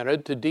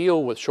implemented to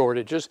deal with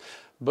shortages,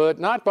 but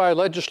not by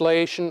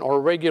legislation or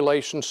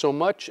regulation so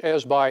much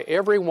as by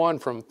everyone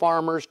from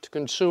farmers to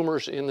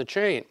consumers in the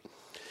chain.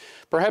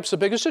 Perhaps the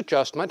biggest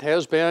adjustment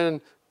has been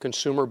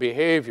consumer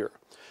behavior.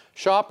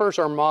 Shoppers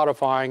are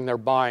modifying their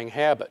buying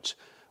habits.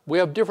 We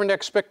have different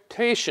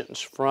expectations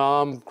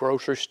from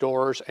grocery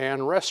stores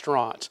and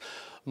restaurants.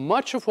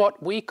 Much of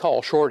what we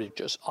call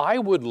shortages, I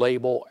would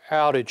label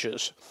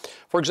outages.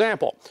 For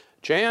example,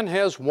 Jan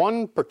has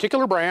one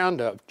particular brand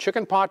of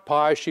chicken pot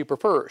pie she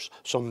prefers.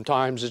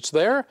 Sometimes it's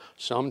there,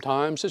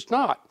 sometimes it's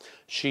not.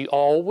 She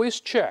always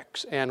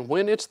checks, and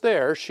when it's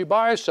there, she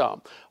buys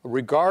some,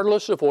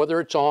 regardless of whether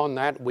it's on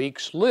that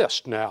week's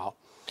list now.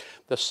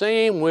 The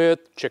same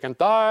with chicken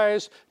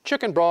thighs,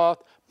 chicken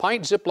broth,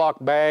 pint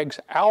Ziploc bags,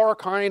 our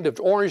kind of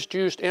orange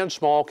juice, and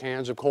small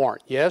cans of corn.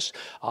 Yes,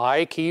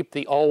 I keep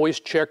the always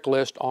check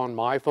list on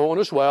my phone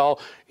as well,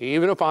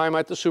 even if I'm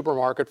at the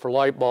supermarket for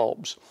light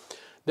bulbs.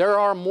 There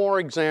are more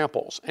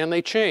examples, and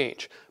they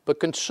change, but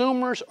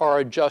consumers are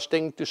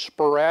adjusting to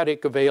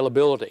sporadic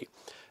availability.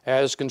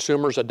 As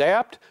consumers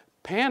adapt,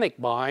 panic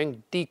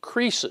buying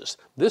decreases.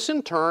 This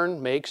in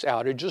turn makes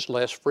outages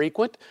less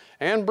frequent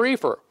and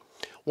briefer.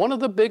 One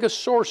of the biggest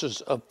sources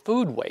of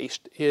food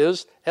waste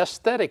is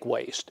aesthetic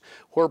waste,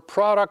 where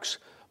products,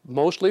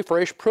 mostly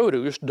fresh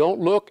produce, don't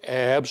look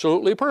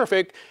absolutely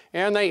perfect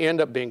and they end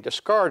up being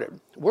discarded.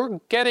 We're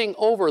getting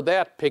over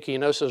that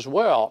pickiness as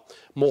well.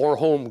 More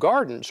home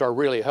gardens are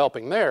really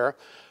helping there.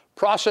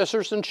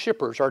 Processors and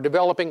shippers are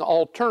developing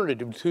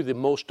alternatives to the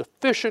most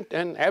efficient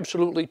and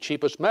absolutely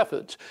cheapest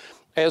methods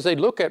as they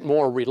look at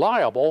more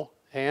reliable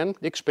and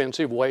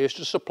expensive ways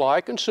to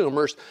supply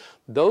consumers.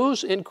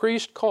 Those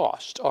increased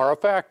costs are a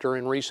factor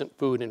in recent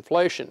food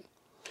inflation.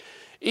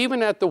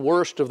 Even at the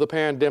worst of the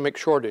pandemic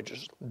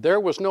shortages, there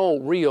was no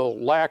real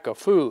lack of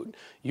food,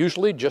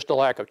 usually just a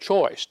lack of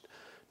choice.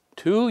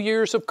 2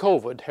 years of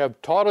COVID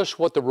have taught us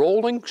what the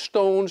Rolling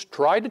Stones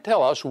tried to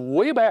tell us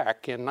way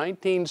back in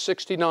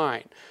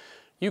 1969.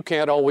 You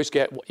can't always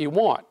get what you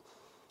want.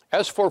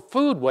 As for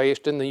food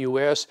waste in the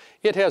U.S.,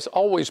 it has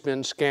always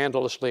been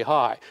scandalously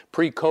high.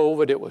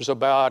 Pre-COVID, it was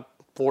about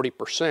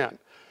 40%.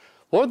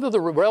 Whether the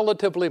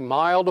relatively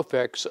mild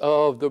effects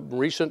of the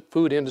recent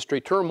food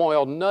industry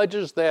turmoil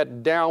nudges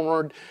that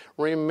downward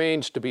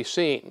remains to be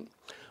seen.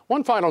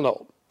 One final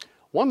note.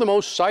 One of the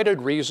most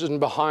cited reasons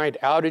behind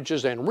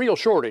outages and real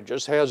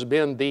shortages has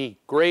been the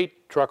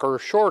great trucker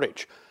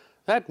shortage.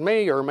 That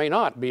may or may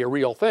not be a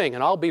real thing,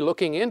 and I'll be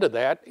looking into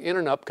that in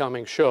an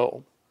upcoming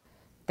show.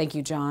 Thank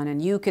you, John.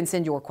 And you can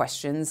send your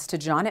questions to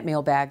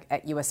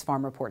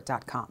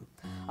john@mailbag@usfarmreport.com.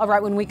 All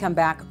right, when we come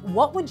back,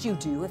 what would you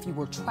do if you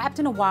were trapped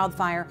in a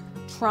wildfire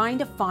trying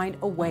to find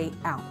a way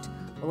out?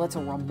 Well, it's a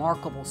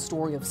remarkable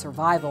story of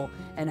survival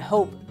and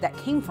hope that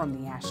came from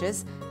the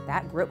ashes.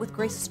 That Grit with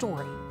Grace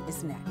story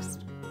is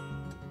next.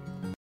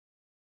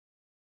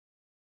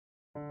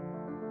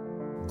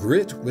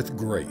 Grit with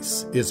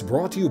Grace is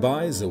brought to you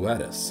by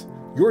Zoetis.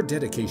 Your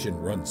dedication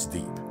runs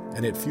deep,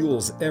 and it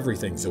fuels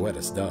everything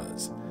Zoetis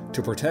does.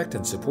 To protect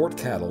and support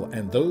cattle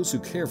and those who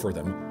care for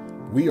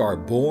them, we are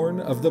born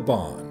of the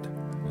bond.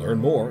 Learn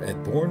more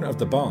at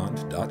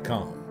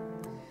bornofthebond.com.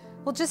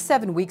 Well, just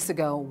 7 weeks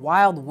ago,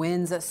 wild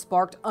winds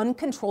sparked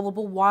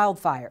uncontrollable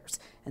wildfires,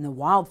 and the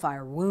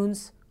wildfire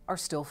wounds are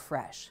still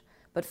fresh.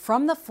 But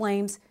from the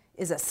flames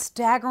is a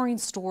staggering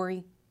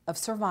story of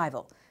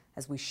survival,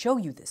 as we show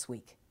you this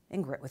week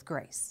in Grit with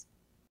Grace.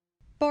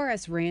 Bar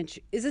S Ranch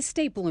is a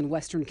staple in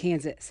western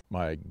Kansas.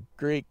 My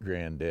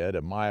great-granddad,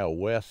 a mile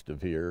west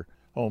of here,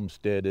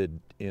 homesteaded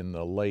in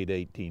the late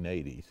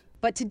 1880s.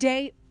 But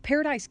today,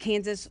 Paradise,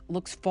 Kansas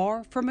looks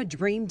far from a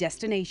dream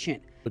destination.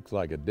 Looks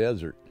like a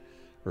desert,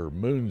 or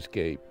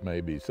moonscape,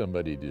 maybe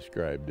somebody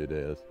described it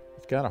as.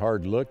 It's kind of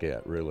hard to look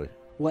at, really.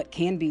 What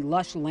can be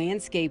lush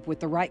landscape with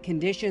the right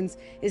conditions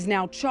is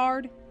now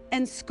charred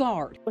and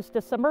scarred. It was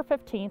December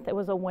 15th. It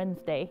was a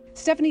Wednesday.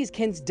 Stephanie is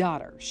Ken's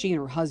daughter. She and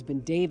her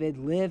husband David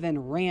live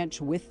and ranch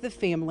with the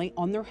family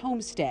on their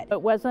homestead. It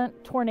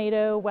wasn't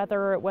tornado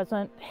weather. It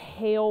wasn't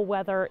hail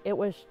weather. It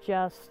was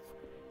just,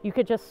 you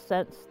could just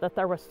sense that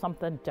there was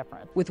something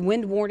different. With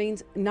wind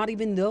warnings, not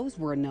even those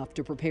were enough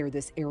to prepare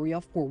this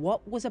area for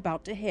what was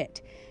about to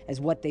hit,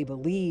 as what they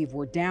believe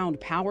were downed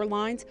power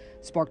lines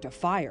sparked a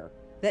fire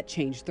that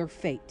changed their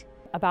fate.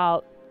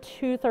 About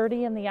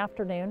 2:30 in the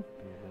afternoon,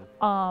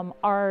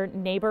 our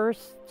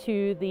neighbors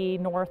to the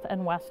north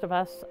and west of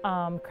us,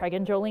 Craig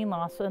and Jolene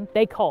Lawson,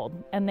 they called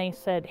and they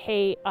said,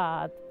 hey,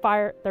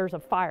 there's a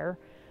fire.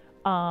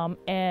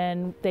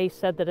 And they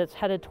said that it's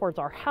headed towards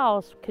our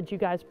house. Could you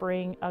guys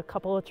bring a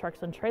couple of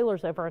trucks and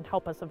trailers over and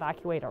help us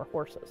evacuate our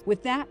horses?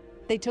 With that,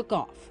 they took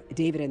off.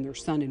 David and their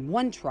son in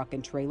one truck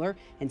and trailer,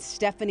 and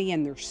Stephanie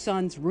and their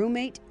son's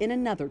roommate in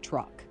another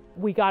truck.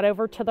 We got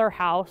over to their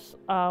house.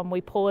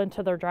 We pull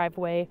into their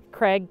driveway.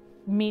 Craig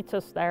meets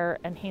us there,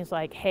 and he's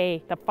like,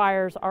 hey, the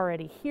fire's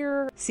already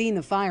here. Seeing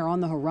the fire on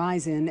the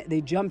horizon,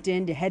 they jumped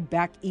in to head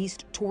back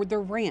east toward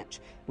their ranch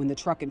when the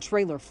truck and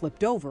trailer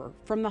flipped over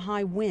from the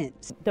high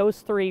winds.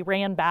 Those three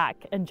ran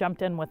back and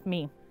jumped in with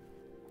me.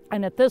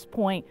 And at this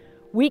point,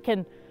 we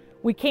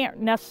can't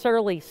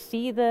necessarily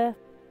see the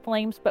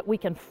flames, but we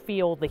can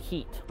feel the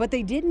heat. But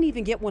they didn't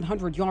even get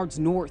 100 yards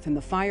north and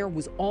the fire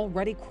was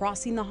already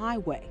crossing the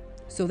highway.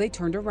 So they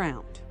turned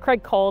around.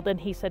 Craig called and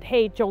he said,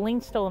 hey,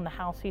 Jolene's still in the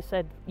house. He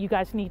said, you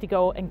guys need to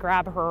go and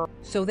grab her.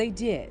 So they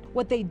did.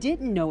 What they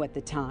didn't know at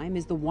the time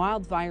is the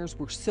wildfires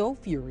were so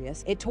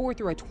furious, it tore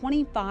through a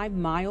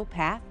 25-mile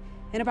path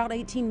in about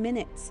 18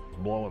 minutes. It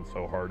was blowing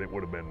so hard, it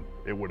would have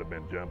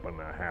been jumping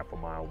a half a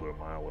mile to a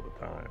mile at a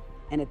time.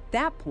 And at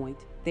that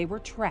point, they were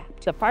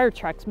trapped. The fire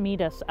trucks meet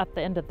us at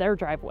the end of their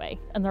driveway,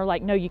 and they're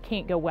like, no, you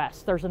can't go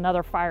west. There's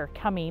another fire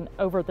coming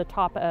over the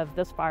top of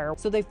this fire.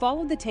 So they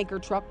followed the tanker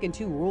truck and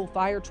two rural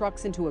fire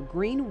trucks into a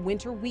green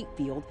winter wheat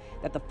field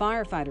that the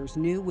firefighters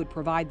knew would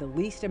provide the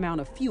least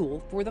amount of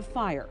fuel for the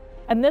fire.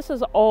 And this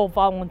is all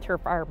volunteer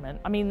firemen.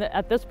 I mean,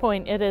 at this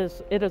point, it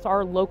is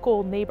our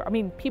local neighbor. I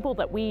mean, people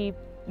that we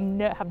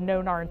have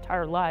known our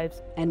entire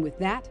lives. And with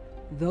that,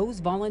 those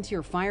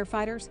volunteer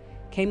firefighters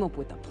came up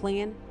with a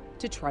plan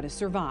to try to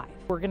survive.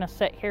 We're gonna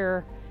sit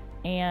here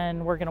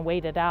and we're gonna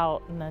wait it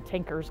out, and the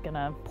tanker's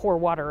gonna pour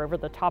water over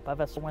the top of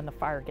us when the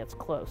fire gets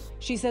close.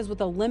 She says with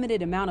a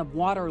limited amount of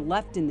water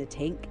left in the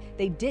tank,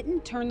 they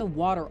didn't turn the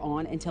water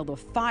on until the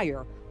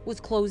fire was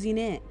closing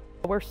in.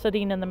 We're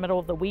sitting in the middle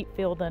of the wheat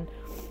field,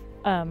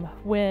 and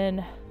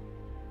when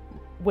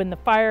the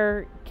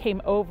fire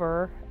came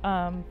over,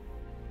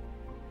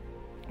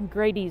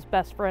 Grady's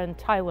best friend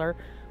Tyler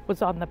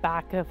was on the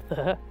back of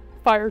the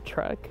fire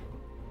truck,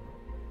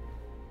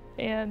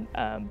 and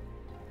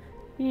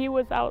he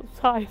was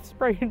outside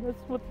spraying us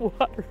with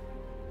water.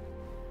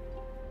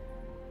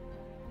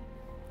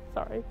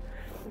 Sorry.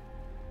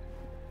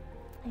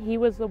 He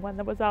was the one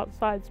that was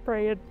outside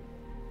spraying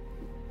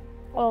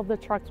all the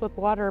trucks with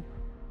water.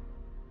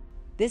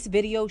 This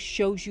video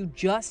shows you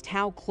just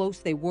how close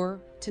they were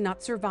to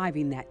not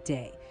surviving that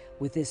day,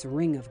 with this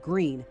ring of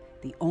green,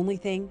 the only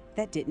thing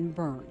that didn't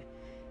burn.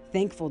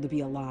 Thankful to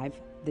be alive,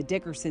 the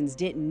Dickersons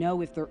didn't know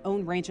if their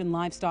own ranch and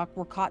livestock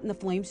were caught in the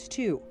flames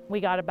too.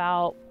 We got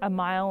about 1.5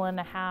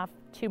 miles,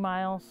 2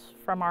 miles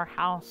from our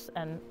house,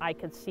 and I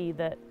could see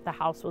that the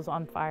house was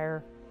on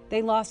fire.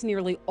 They lost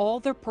nearly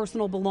all their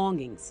personal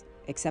belongings,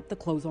 except the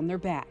clothes on their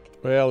back.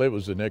 Well, it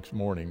was the next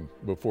morning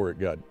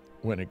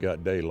when it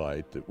got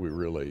daylight that we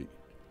really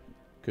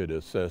could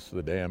assess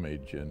the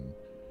damage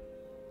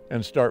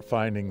and start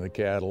finding the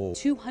cattle.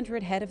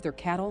 200 head of their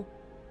cattle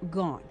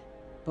gone.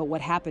 But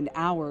what happened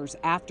hours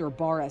after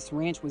Bar S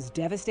Ranch was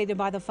devastated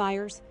by the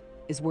fires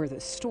is where the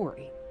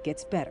story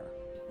gets better.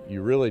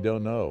 You really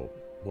don't know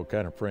what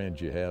kind of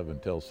friends you have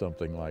until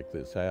something like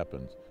this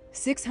happens.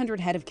 600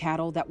 head of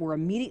cattle that were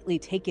immediately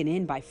taken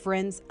in by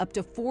friends up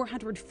to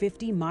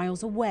 450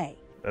 miles away.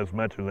 As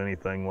much as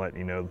anything, letting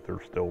you know that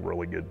there's still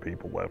really good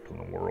people left in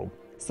the world.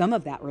 Some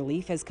of that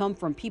relief has come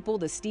from people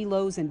the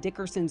Stelos and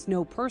Dickersons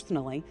know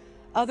personally,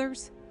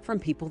 others from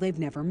people they've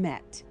never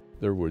met.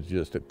 There was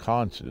just a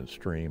constant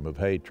stream of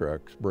hay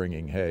trucks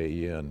bringing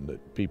hay in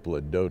that people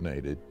had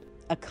donated.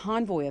 A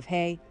convoy of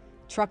hay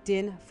trucked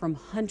in from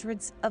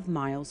hundreds of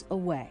miles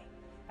away.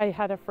 I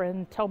had a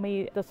friend tell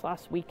me this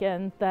last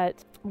weekend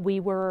that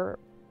we were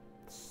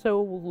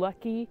so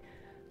lucky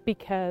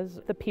because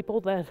the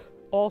people that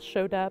all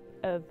showed up,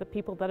 the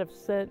people that have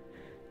sent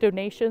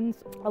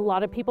donations, a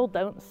lot of people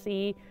don't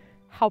see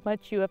how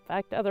much you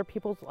affect other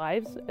people's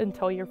lives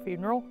until your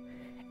funeral.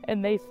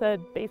 And they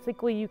said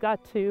basically you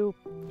got to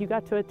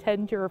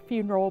attend your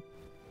funeral,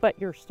 but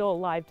you're still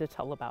alive to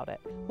tell about it.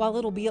 While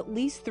it'll be at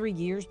least 3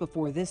 years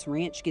before this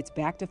ranch gets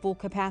back to full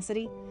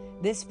capacity,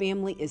 this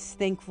family is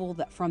thankful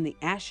that from the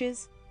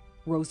ashes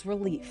rose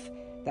relief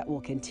that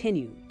will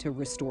continue to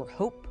restore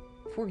hope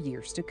for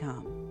years to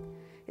come.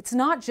 It's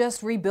not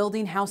just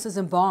rebuilding houses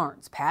and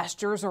barns.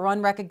 Pastures are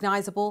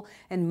unrecognizable,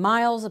 and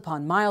miles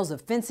upon miles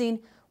of fencing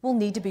will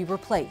need to be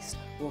replaced.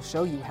 We'll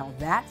show you how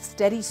that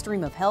steady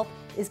stream of help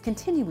is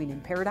continuing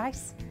in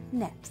Paradise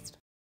next.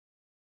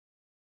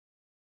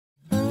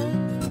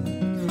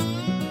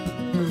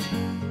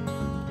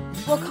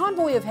 Well, a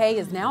convoy of hay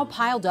is now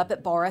piled up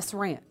at Bar S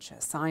Ranch,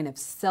 a sign of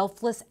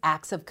selfless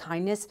acts of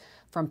kindness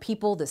from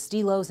people the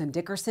Stelos and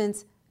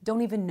Dickersons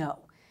don't even know.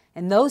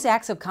 And those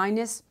acts of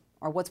kindness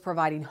are what's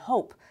providing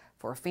hope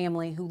for a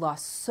family who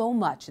lost so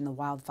much in the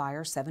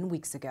wildfire 7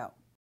 weeks ago.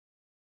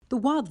 The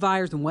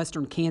wildfires in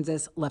western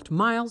Kansas left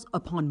miles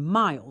upon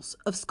miles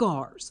of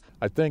scars.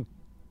 I think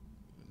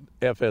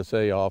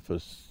FSA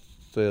office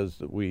says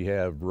that we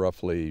have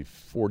roughly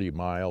 40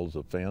 miles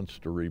of fence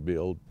to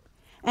rebuild.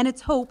 And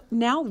it's hope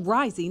now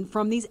rising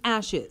from these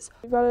ashes.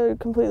 We've got to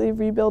completely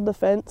rebuild the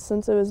fence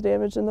since it was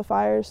damaged in the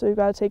fire, so we've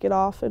got to take it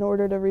off in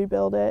order to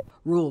rebuild it.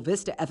 Rural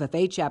Vista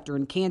FFA chapter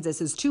in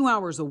Kansas is 2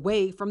 hours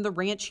away from the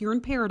ranch here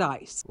in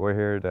Paradise. We're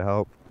here to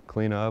help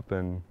clean up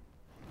and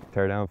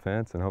tear down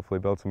fence and hopefully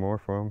build some more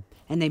for them.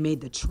 And they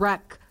made the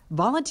trek,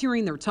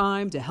 volunteering their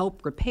time to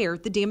help repair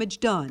the damage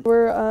done.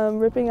 We're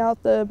ripping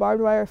out the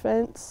barbed wire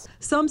fence.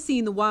 Some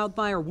seeing the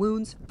wildfire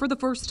wounds for the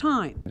first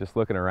time. Just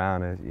looking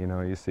around,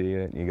 you see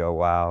it and you go,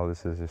 wow,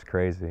 this is just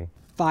crazy.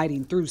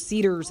 Fighting through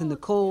cedars in the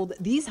cold,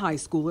 these high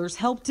schoolers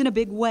helped in a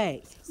big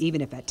way,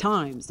 even if at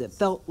times it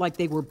felt like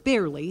they were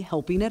barely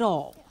helping at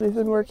all. We've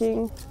been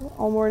working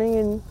all morning,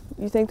 and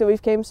you think that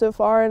we've came so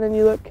far, and then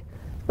you look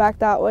back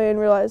that way and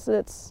realize that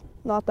it's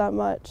not that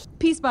much.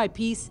 Piece by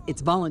piece,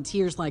 it's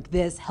volunteers like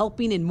this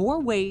helping in more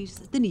ways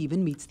than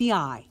even meets the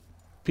eye.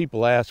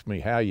 People ask me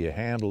how you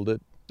handled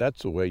it.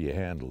 That's the way you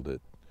handled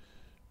it,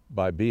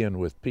 by being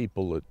with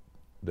people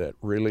that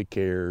really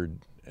cared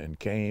and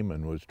came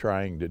and was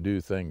trying to do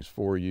things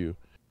for you.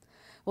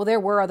 Well, there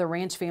were other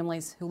ranch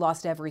families who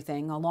lost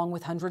everything, along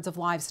with hundreds of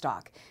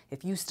livestock.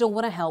 If you still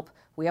want to help,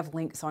 we have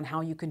links on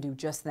how you can do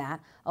just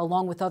that,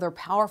 along with other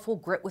powerful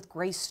Grit with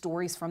Grace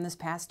stories from this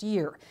past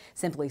year.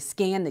 Simply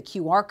scan the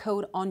QR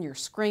code on your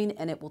screen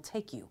and it will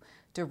take you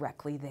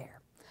directly there.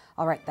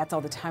 All right, that's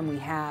all the time we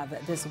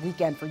have this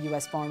weekend for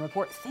U.S. Farm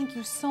Report. Thank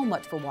you so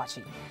much for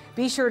watching.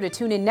 Be sure to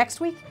tune in next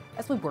week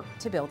as we work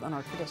to build on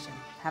our tradition.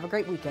 Have a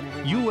great weekend,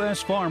 everyone.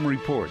 U.S. Farm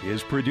Report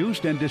is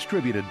produced and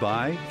distributed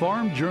by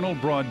Farm Journal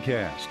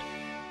Broadcast.